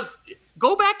 Because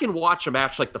go back and watch a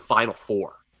match like the Final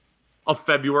Four, a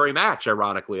February match,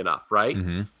 ironically enough, right?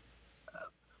 Mm-hmm.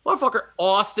 Motherfucker,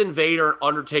 Austin, Vader, and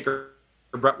Undertaker,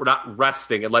 Brett were not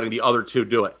resting and letting the other two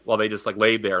do it while they just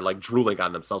laid there drooling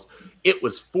on themselves. It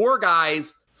was four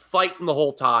guys fighting the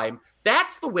whole time.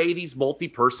 That's the way these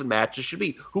multi-person matches should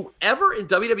be. Whoever in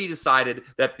WWE decided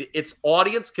that its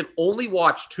audience can only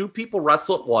watch two people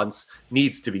wrestle at once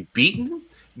needs to be beaten,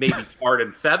 maybe tarred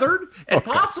and feathered, and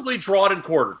possibly drawn and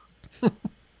quartered.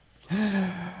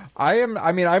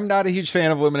 I'm not a huge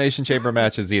fan of Elimination Chamber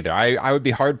matches either. I would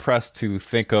be hard pressed to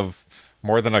think of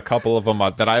more than a couple of them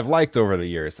that I've liked over the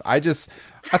years. I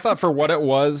thought for what it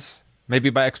was,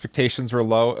 maybe my expectations were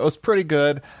low. It was pretty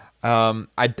good.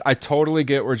 I totally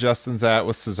get where Justin's at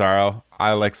with Cesaro.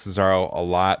 I like Cesaro a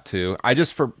lot too.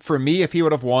 For me, if he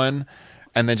would have won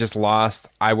and then just lost,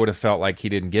 I would have felt like he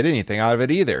didn't get anything out of it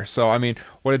either. So,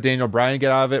 what did Daniel Bryan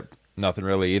get out of it? Nothing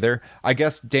really either. I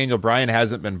guess Daniel Bryan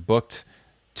hasn't been booked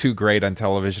too great on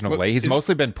television of late. He's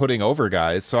mostly been putting over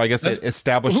guys. So I guess it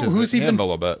establishes him a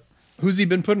little bit. Who's he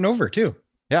been putting over too?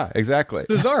 Yeah, exactly.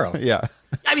 Cesaro. Yeah.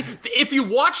 If you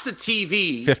watch the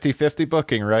TV... 50-50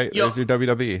 booking, right? There's your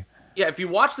WWE. Yeah, if you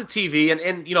watch the TV, and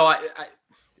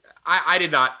I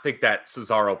did not think that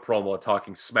Cesaro promo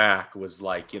Talking Smack was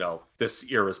this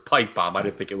era's pipe bomb. I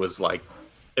didn't think it was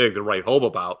anything to write home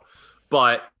about.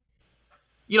 But,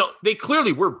 they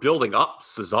clearly were building up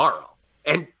Cesaro.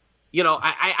 And,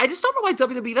 I just don't know why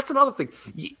WWE... That's another thing.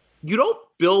 You don't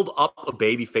build up a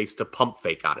babyface to pump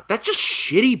fake on it. That's just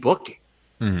shitty booking.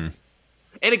 Mm-hmm.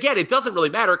 And again, it doesn't really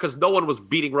matter because no one was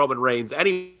beating Roman Reigns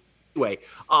anyway.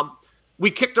 We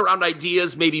kicked around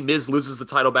ideas. Maybe Miz loses the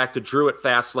title back to Drew at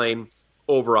Fastlane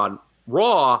over on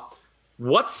Raw.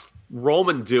 What's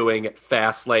Roman doing at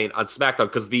Fastlane on SmackDown?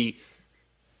 Because the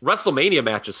WrestleMania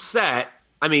match is set.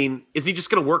 Is he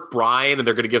just going to work Bryan and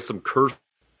they're going to give some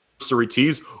cursory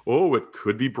tease? Oh, it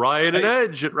could be Bryan and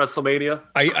Edge at WrestleMania.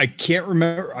 I can't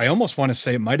remember. I almost want to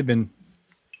say it might have been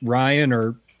Ryan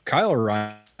or Kyle or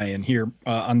Ryan here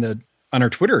on our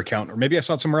Twitter account, or maybe I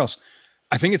saw it somewhere else.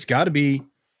 I think it's got to be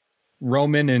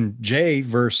Roman and Jay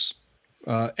versus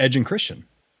Edge and Christian.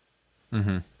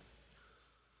 Mm-hmm.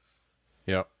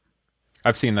 Yep.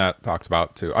 I've seen that talked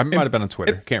about too. I might have been on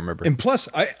Twitter. Can't remember. And plus,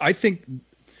 I think,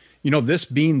 this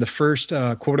being the first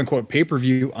quote unquote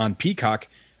pay-per-view on Peacock,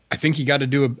 I think you got to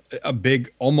do a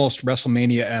big, almost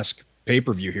WrestleMania-esque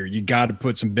pay-per-view here. You got to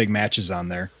put some big matches on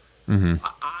there. Mm-hmm.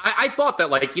 I thought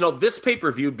that this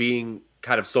pay-per-view being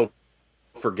kind of so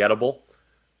forgettable,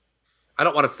 I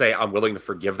don't want to say I'm willing to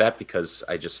forgive that because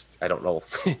I don't know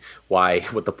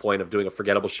what the point of doing a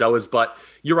forgettable show is, but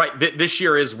you're right. This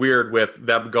year is weird with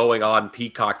them going on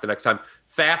Peacock the next time.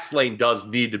 Fastlane does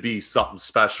need to be something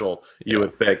special. You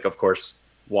would think, of course,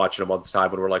 watch in a month's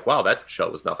time when we're like, wow, that show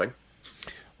was nothing.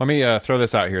 Let me throw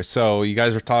this out here. So you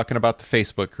guys are talking about the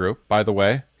Facebook group. By the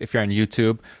way, if you're on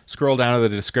YouTube, scroll down to the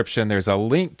description. There's a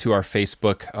link to our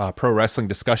Facebook pro wrestling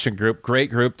discussion group. Great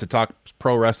group to talk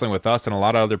pro wrestling with us and a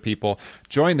lot of other people.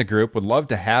 Join the group. Would love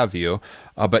to have you.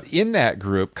 But in that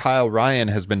group, Kyle Ryan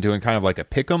has been doing kind of like a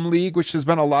pick'em league, which has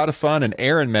been a lot of fun. And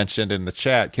Aaron mentioned in the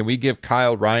chat, can we give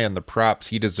Kyle Ryan the props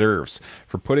he deserves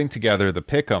for putting together the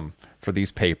pick'em for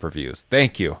these pay-per-views?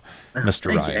 Thank you, Mr.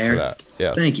 Thank Ryan, you, Aaron. for that.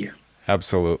 Yes. Thank you.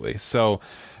 Absolutely. So,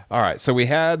 all right. So we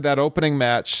had that opening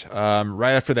match.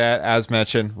 Right after that, as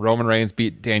mentioned, Roman Reigns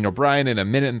beat Daniel Bryan in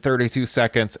 1 minute and 32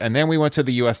 seconds. And then we went to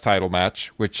the U.S. title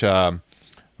match, which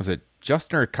was it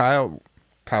Justin or Kyle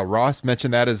Ross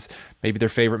mentioned that as maybe their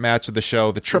favorite match of the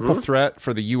show. The triple threat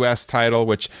for the U.S. title,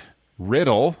 which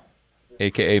Riddle,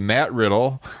 a.k.a. Matt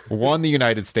Riddle, won the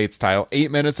United States title,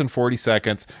 8 minutes and 40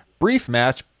 seconds. Brief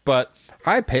match, but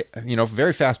high pay,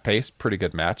 very fast paced, pretty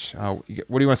good match. What do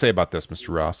you want to say about this,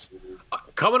 Mr. Ross?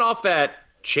 Coming off that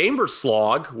chamber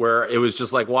slog where it was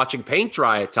just like watching paint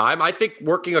dry at time, I think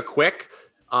working a quick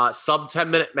sub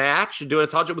 10-minute match and doing a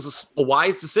touch, it was a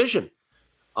wise decision.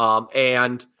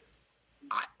 Normally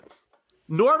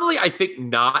I think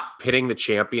not pitting the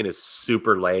champion is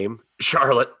super lame,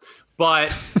 Charlotte,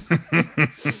 but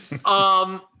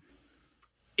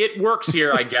it works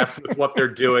here, I guess, with what they're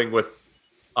doing with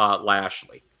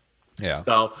Lashley. Yeah.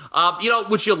 So,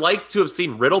 would you like to have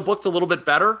seen Riddle booked a little bit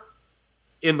better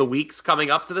in the weeks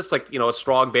coming up to this? Like, a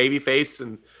strong baby face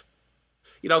and,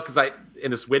 because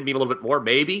in this win mean a little bit more,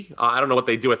 maybe. I don't know what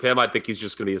they do with him. I think he's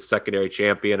just going to be a secondary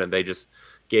champion and they just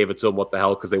gave it to him, what the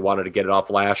hell, because they wanted to get it off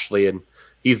Lashley and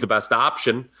he's the best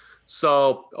option.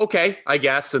 So, okay, I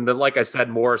guess. And then, like I said,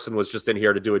 Morrison was just in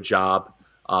here to do a job.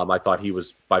 I thought he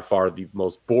was by far the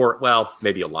most boring. Well,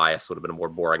 maybe Elias would have been a more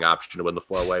boring option to win the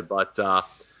 4-way, but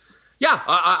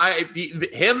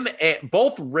him,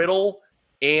 both Riddle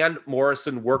and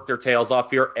Morrison worked their tails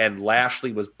off here, and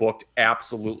Lashley was booked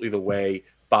absolutely the way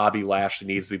Bobby Lashley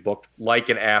needs to be booked, like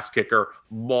an ass kicker,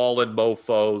 mauling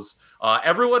mofos.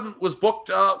 Everyone was booked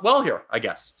well here, I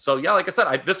guess. So yeah, like I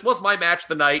said, this was my match of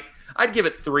the night. I'd give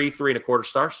it 3.25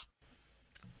 stars.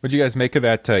 What'd you guys make of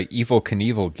that Evil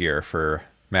Knievel gear for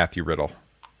Matthew Riddle?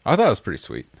 I thought it was pretty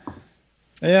sweet.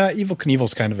 Yeah, Evil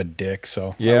Knievel's kind of a dick,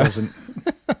 so yeah.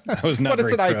 I was not. But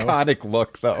it's an iconic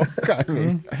look, though.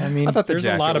 I mean, I thought there's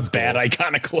a lot of bad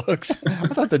iconic looks. I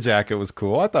thought the jacket was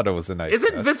cool. I thought it was a nice.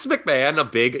 Isn't Vince McMahon a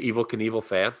big Evil Knievel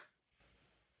fan?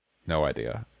 No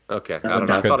idea. Okay, that would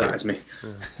not surprise me.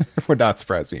 Would not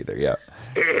surprise me either. Yeah.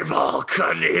 Evil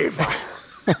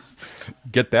Knievel.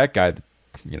 Get that guy.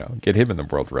 Get him in the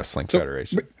World Wrestling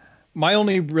Federation. My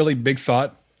only really big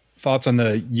thoughts on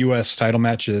the U.S. title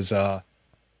match is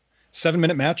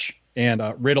 7-minute match, and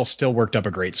Riddle still worked up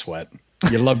a great sweat.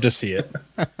 You love to see it.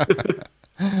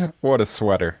 What a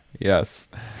sweater. Yes.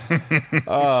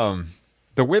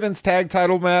 The women's tag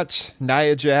title match,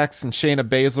 Nia Jax and Shayna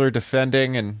Baszler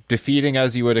defending and defeating,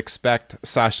 as you would expect,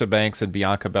 Sasha Banks and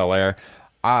Bianca Belair.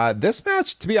 This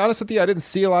match, to be honest with you, I didn't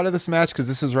see a lot of this match because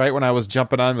this is right when I was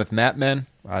jumping on with Mat Men.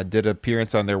 I did an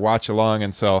appearance on their watch along,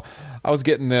 and so I was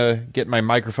getting my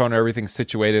microphone and everything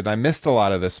situated. I missed a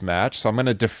lot of this match, so I'm going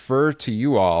to defer to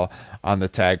you all on the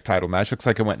tag title match. Looks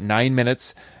like it went 9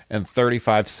 minutes and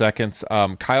 35 seconds.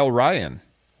 Kyle Ryan,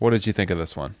 what did you think of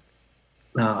this one?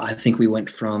 I think we went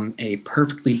from a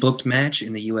perfectly booked match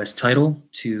in the U.S. title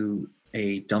to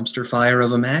a dumpster fire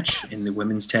of a match in the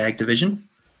women's tag division.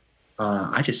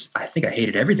 I think I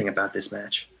hated everything about this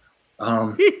match.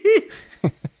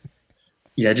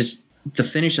 Just the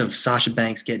finish of Sasha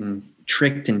Banks getting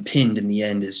tricked and pinned in the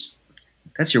end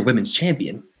that's your women's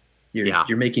champion.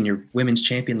 You're making your women's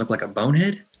champion look like a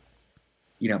bonehead.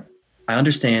 I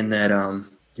understand that,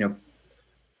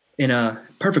 in a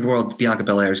perfect world, Bianca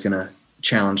Belair is going to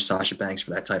challenge Sasha Banks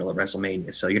for that title at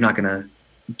WrestleMania. So you're not going to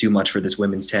do much for this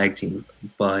women's tag team,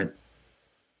 but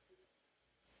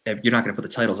you're not going to put the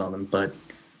titles on them. But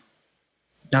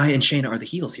Nia and Shayna are the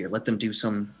heels here. Let them do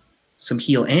some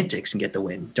heel antics and get the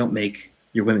win. Don't make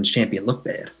your women's champion look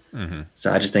bad. Mm-hmm.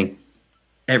 So I just think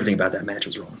everything about that match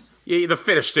was wrong. Yeah, the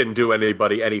finish didn't do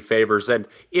anybody any favors. And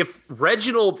if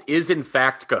Reginald is in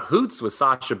fact cahoots with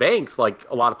Sasha Banks, like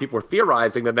a lot of people were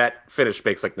theorizing, then that finish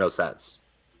makes no sense.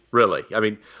 Really. I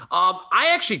mean,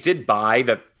 I actually did buy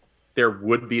that there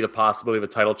would be the possibility of a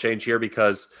title change here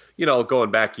because, going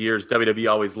back years,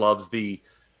 WWE always loves the,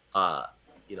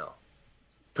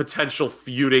 potential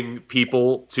feuding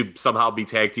people to somehow be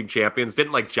tag team champions.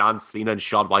 Didn't John Cena and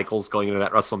Shawn Michaels going into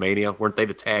that WrestleMania? Weren't they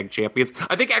the tag champions?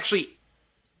 I think actually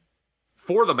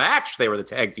for the match, they were the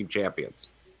tag team champions.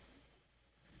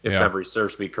 if memory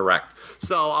serves me correct.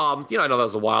 So, I know that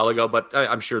was a while ago, but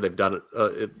I'm sure they've done it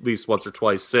at least once or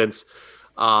twice since.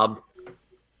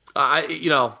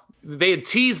 They had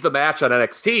teased the match on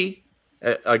NXT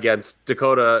against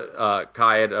Dakota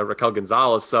Kai and Raquel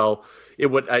Gonzalez. So it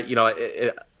would,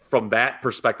 from that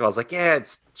perspective, I was like, yeah,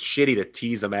 it's shitty to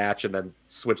tease a match and then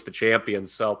switch the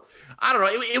champions. So I don't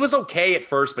know. It was okay at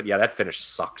first, but yeah, that finish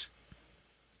sucked.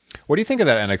 What do you think of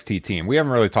that NXT team? We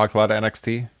haven't really talked a lot of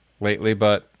NXT lately,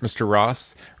 but Mr.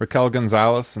 Ross, Raquel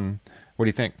Gonzalez, and what do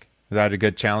you think? Is that a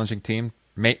good challenging team?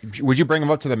 Would you bring them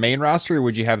up to the main roster, or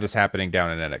would you have this happening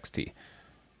down in NXT?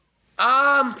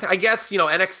 I guess,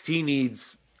 NXT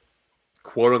needs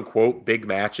quote unquote big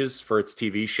matches for its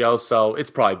TV show. So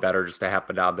it's probably better just to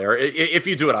happen down there. If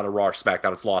you do it on a Raw or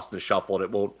SmackDown, it's lost in the shuffle and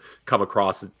it won't come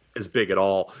across as big at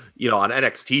all. On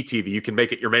NXT TV, you can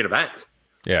make it your main event.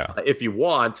 Yeah. If you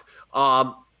want.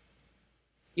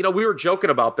 We were joking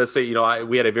about this.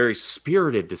 We had a very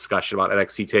spirited discussion about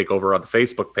NXT TakeOver on the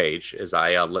Facebook page as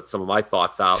I let some of my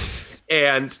thoughts out.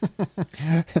 And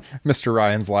Mr.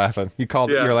 Ryan's laughing. You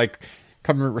called it. You're like,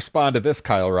 come respond to this,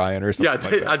 Kyle Ryan, or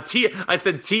something. Yeah, like that. I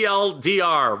said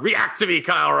TLDR. React to me,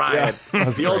 Kyle Ryan. Yeah,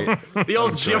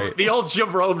 the old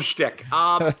Jim Rome shtick.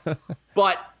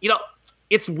 But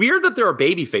it's weird that they're a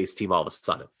babyface team all of a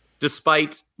sudden,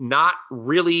 despite not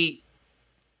really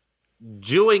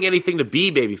doing anything to be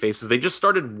baby faces. They just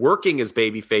started working as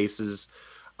baby faces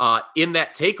in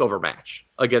that takeover match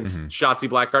against Shotzi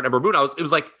Blackheart and Ember Moon. I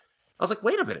was like,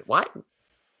 wait a minute, why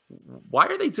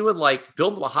are they doing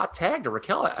building them a hot tag to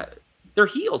Raquel? They're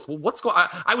heels. Well, what's going on?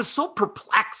 I was so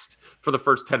perplexed for the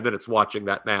first 10 minutes watching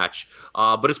that match.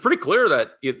 But it's pretty clear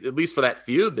that at least for that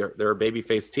feud, they're a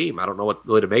babyface team. I don't know what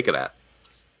really to make of that.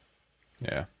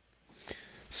 Yeah.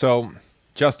 So,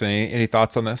 Justin, any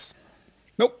thoughts on this?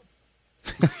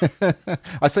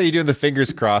 I saw you doing the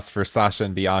fingers crossed for Sasha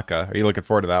and Bianca. Are you looking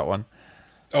forward to that one?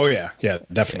 Oh, yeah. Yeah,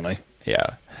 definitely.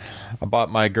 Yeah. I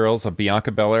bought my girls a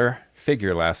Bianca Belair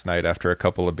figure last night after a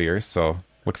couple of beers, so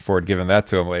looking forward to giving that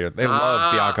to them later. They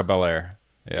love Bianca Belair.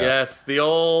 Yeah. Yes, the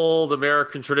old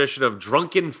American tradition of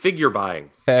drunken figure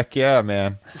buying. Heck yeah,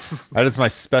 man. That is my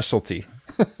specialty.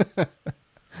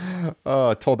 Oh,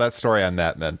 I told that story on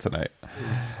that then tonight.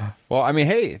 Well, I mean,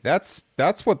 hey, that's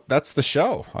the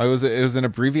show. It was an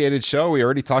abbreviated show. We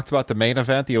already talked about the main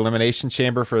event, the Elimination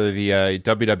Chamber for the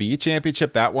WWE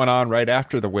Championship. That went on right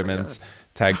after the women's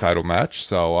tag title match.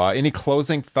 So, any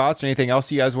closing thoughts or anything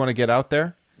else you guys want to get out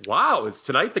there? Wow, is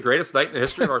tonight the greatest night in the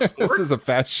history of our sport? This is a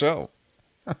fast show.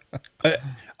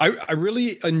 I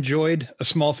really enjoyed a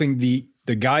small thing, the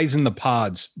guys in the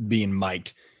pods being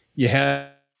mic'd. You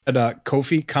had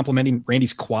Kofi complimenting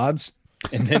Randy's quads,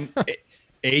 and then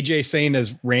AJ saying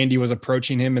as Randy was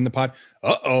approaching him in the pod,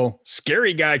 "Uh-oh,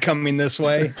 scary guy coming this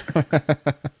way."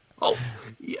 Oh,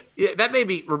 yeah, that made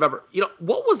me remember,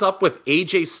 what was up with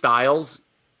AJ Styles,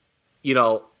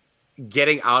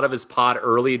 getting out of his pod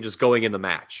early and just going in the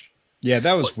match? Yeah,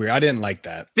 that was weird. I didn't like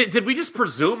that. Did we just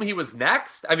presume he was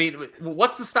next? I mean,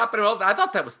 what's the stopping him? I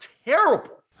thought that was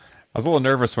terrible. I was a little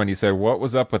nervous when you said, what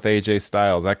was up with AJ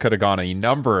Styles? That could have gone a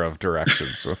number of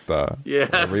directions with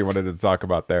whatever you wanted to talk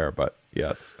about there, but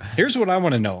yes. Here's what I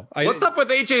want to know. What's up with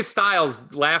AJ Styles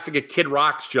laughing at Kid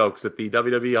Rock's jokes at the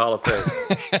WWE Hall of Fame?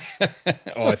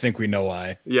 Oh, I think we know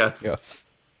why. Yes.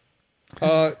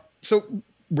 So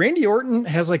Randy Orton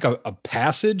has like a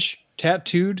passage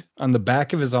tattooed on the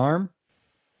back of his arm,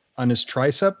 on his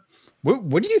tricep.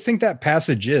 What do you think that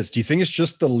passage is? Do you think it's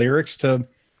just the lyrics to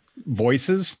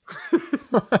Voices?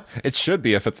 It should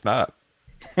be if it's not.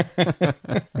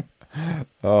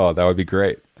 Oh, that would be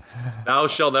great. Thou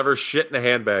shall never shit in a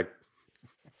handbag.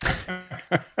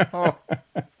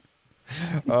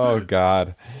 Oh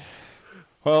God.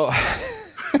 Well,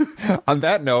 on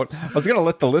that note, I was going to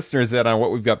let the listeners in on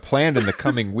what we've got planned in the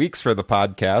coming weeks for the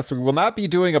podcast. We will not be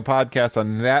doing a podcast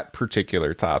on that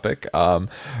particular topic,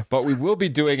 but we will be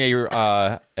doing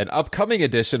an upcoming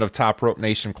edition of Top Rope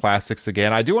Nation Classics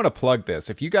again. I do want to plug this.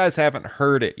 If you guys haven't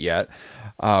heard it yet,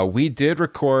 we did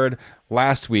record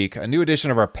last week a new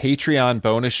edition of our Patreon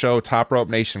bonus show, Top Rope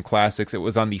Nation Classics. It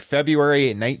was on the February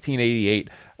 1988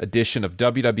 edition of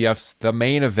WWF's The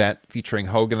Main Event featuring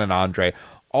Hogan and Andre.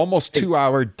 Almost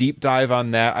 2-hour deep dive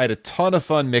on that. I had a ton of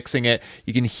fun mixing it.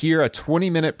 You can hear a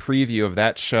 20-minute preview of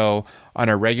that show on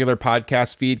our regular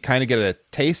podcast feed, kind of get a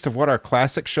taste of what our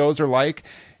classic shows are like.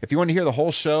 If you want to hear the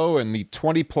whole show and the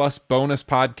 20-plus bonus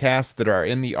podcasts that are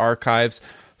in the archives,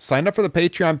 sign up for the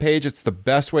Patreon page. It's the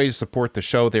best way to support the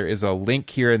show. There is a link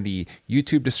here in the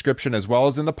YouTube description as well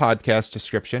as in the podcast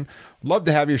description. Love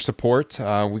to have your support.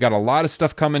 We got a lot of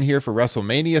stuff coming here for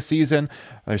WrestleMania season.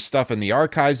 There's stuff in the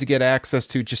archives you get access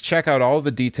to. Just check out all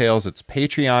the details. It's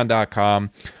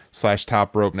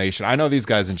patreon.com/Top Rope Nation. I know these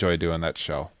guys enjoy doing that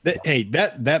show. Hey,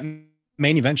 that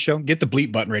main event show, get the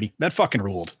bleep button ready. That fucking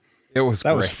ruled. It was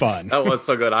That was fun. That was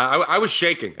so good. I was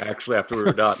shaking actually after we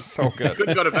were done. So good.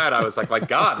 Couldn't go to bed. I was like, my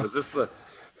God, was this the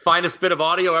finest bit of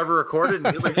audio ever recorded? And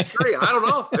he was like, "Sure, I don't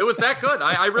know. It was that good.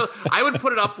 I would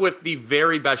put it up with the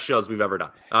very best shows we've ever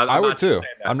done. I would too.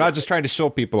 I'm not just trying to shill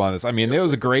people on this. I mean, it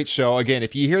was a great show. Again,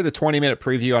 if you hear the 20-minute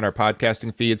preview on our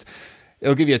podcasting feeds,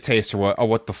 it'll give you a taste of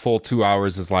what the full 2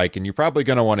 hours is like, and you're probably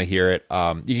going to want to hear it.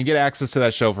 You can get access to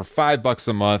that show for $5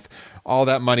 a month. All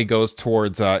that money goes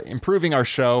towards improving our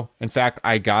show. In fact,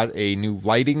 I got a new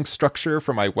lighting structure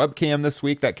for my webcam this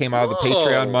week that came out of the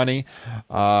Patreon money.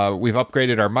 We've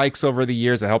upgraded our mics over the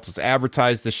years. It helps us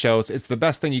advertise the shows. It's the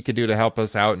best thing you could do to help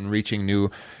us out in reaching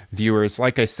new viewers.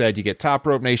 Like I said, you get Top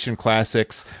Rope Nation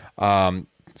Classics, some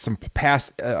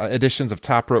past editions of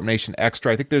Top Rope Nation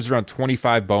Extra. I think there's around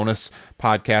 25 bonus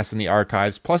podcasts in the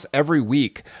archives. Plus, every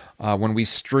week when we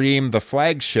stream the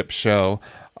flagship show,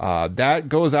 that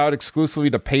goes out exclusively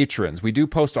to patrons. We do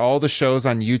post all the shows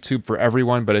on YouTube for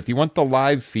everyone, but if you want the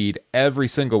live feed every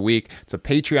single week, it's a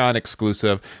Patreon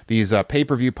exclusive. These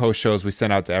pay-per-view post shows we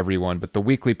send out to everyone, but the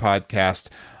weekly podcast,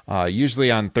 usually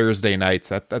on Thursday nights,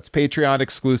 that's Patreon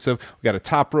exclusive. We got a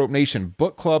Top Rope Nation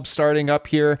book club starting up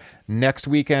here next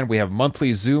weekend. We have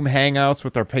monthly Zoom hangouts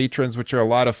with our patrons, which are a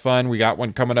lot of fun. We got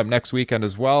one coming up next weekend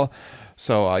as well.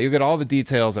 So you'll get all the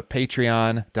details at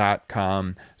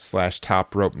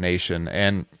patreon.com/Top Rope Nation.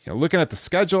 And looking at the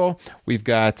schedule, we've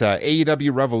got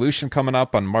AEW Revolution coming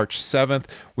up on March 7th.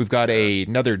 We've got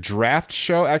another draft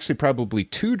show, actually probably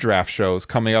 2 draft shows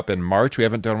coming up in March. We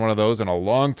haven't done one of those in a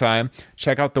long time.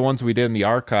 Check out the ones we did in the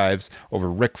archives over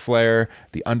Ric Flair,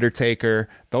 The Undertaker.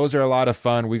 Those are a lot of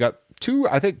fun. We got 2,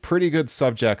 I think, pretty good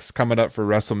subjects coming up for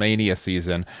WrestleMania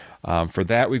season. For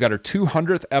that, we got our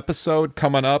 200th episode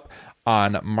coming up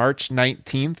on March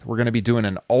 19th. We're going to be doing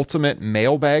an ultimate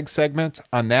mailbag segment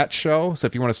on that show. So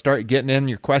if you want to start getting in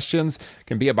your questions, it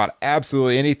can be about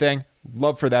absolutely anything.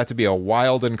 Love for that to be a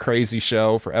wild and crazy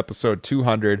show for episode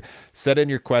 200. Send in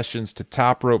your questions to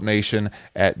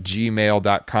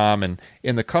topropenation@gmail.com. And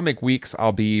in the coming weeks,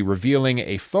 I'll be revealing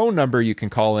a phone number you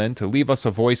can call in to leave us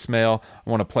a voicemail. I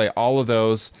want to play all of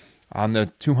those on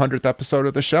the 200th episode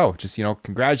of the show. Just,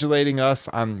 congratulating us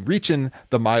on reaching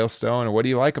the milestone, and what do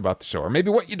you like about the show? Or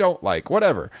maybe what you don't like,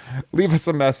 whatever. Leave us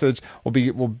a message.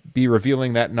 We'll be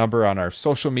revealing that number on our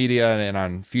social media and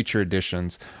on future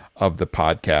editions of the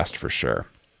podcast for sure.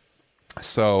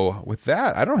 So with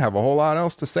that, I don't have a whole lot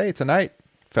else to say tonight,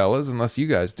 fellas, unless you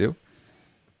guys do.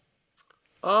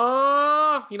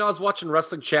 I was watching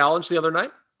Wrestling Challenge the other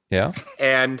night. Yeah.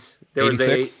 And there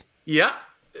 86? was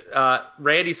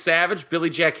Randy Savage, Billy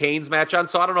Jack Haynes match on.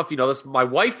 So I don't know if you know this. My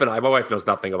wife knows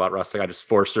nothing about wrestling. I just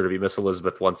forced her to be Miss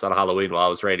Elizabeth once on Halloween while I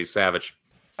was Randy Savage.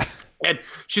 And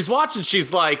she's watching.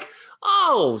 She's like,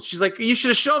 you should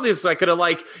have shown this. So I could have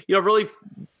really,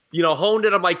 honed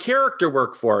in on my character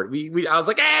work for it. I was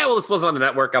like, this wasn't on the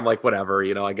network. I'm like, whatever,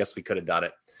 I guess we could have done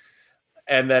it.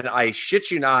 And then I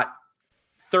shit you not,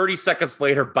 30 seconds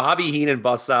later, Bobby Heenan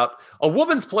busts out, "A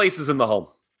woman's place is in the home."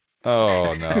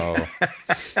 Oh, no.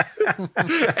 and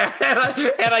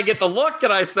I get the look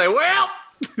and I say, well,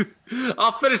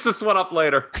 I'll finish this one up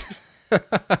later.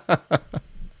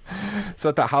 So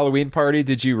at the Halloween party,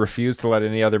 did you refuse to let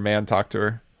any other man talk to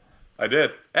her? I did.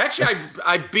 Actually,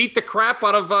 I beat the crap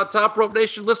out of Top Rope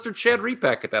Nation listener Chad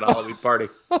Repack at that Halloween party.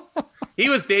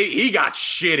 He got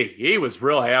shitty. He was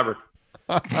real hammered.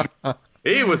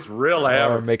 He was real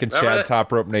hammered. Making remember Chad that?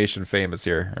 Top Rope Nation famous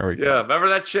here. There we go. Yeah, remember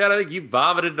that, Chad? I think you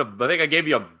vomited. I think I gave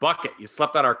you a bucket. You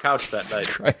slept on our couch that Jesus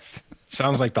night. Christ.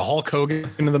 Sounds like the Hulk Hogan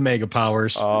of the Mega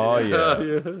Powers. Oh,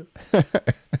 yeah.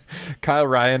 Kyle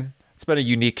Ryan, it's been a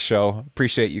unique show.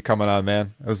 Appreciate you coming on,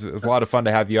 man. It was a lot of fun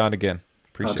to have you on again.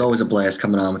 Appreciate it's always a blast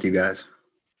coming on with you guys.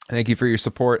 Thank you for your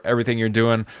support, everything you're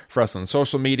doing for us on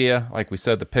social media. Like we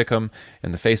said, the Pick'em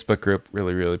and the Facebook group,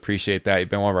 really, really appreciate that. You've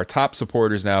been one of our top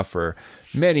supporters now for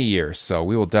many years, so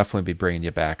we will definitely be bringing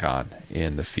you back on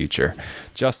in the future.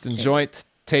 Justin Joint,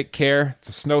 take care. It's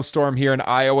a snowstorm here in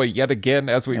Iowa yet again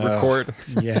as we record.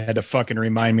 You had to fucking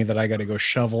remind me that I got to go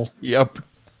shovel. Yep.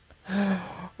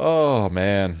 Oh,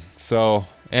 man. So,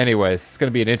 anyways, it's going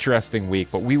to be an interesting week,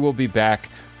 but we will be back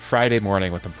Friday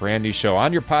morning with a brand new show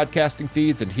on your podcasting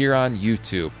feeds and here on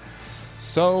YouTube.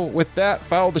 So with that,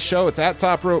 follow the show. It's at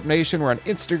Top Rope Nation. We're on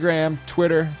Instagram,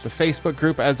 Twitter, the Facebook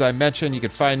group. As I mentioned, you can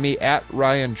find me at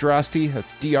Ryan Droste.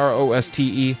 That's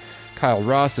Droste. Kyle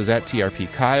Ross is at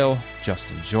TRP Kyle.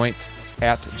 Justin Joint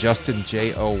at Justin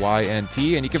Joynt.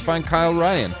 And you can find Kyle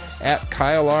Ryan at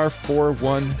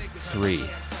KyleR413.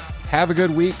 Have a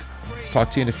good week.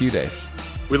 Talk to you in a few days.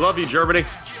 We love you, Germany.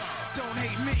 Don't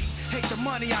hate me, hate the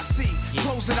money I see.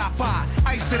 Clothes that I buy,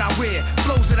 ice that I wear,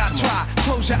 flows that I try.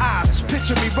 Close your eyes,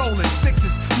 picture me rolling,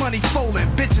 sixes, money folding,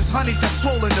 bitches, honeys that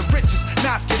swollen, the richest.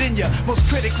 Knives get in ya, most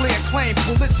critically acclaimed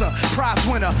Pulitzer Prize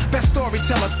winner, best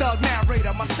storyteller, thug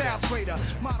narrator, my style's greater,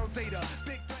 model data,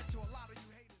 big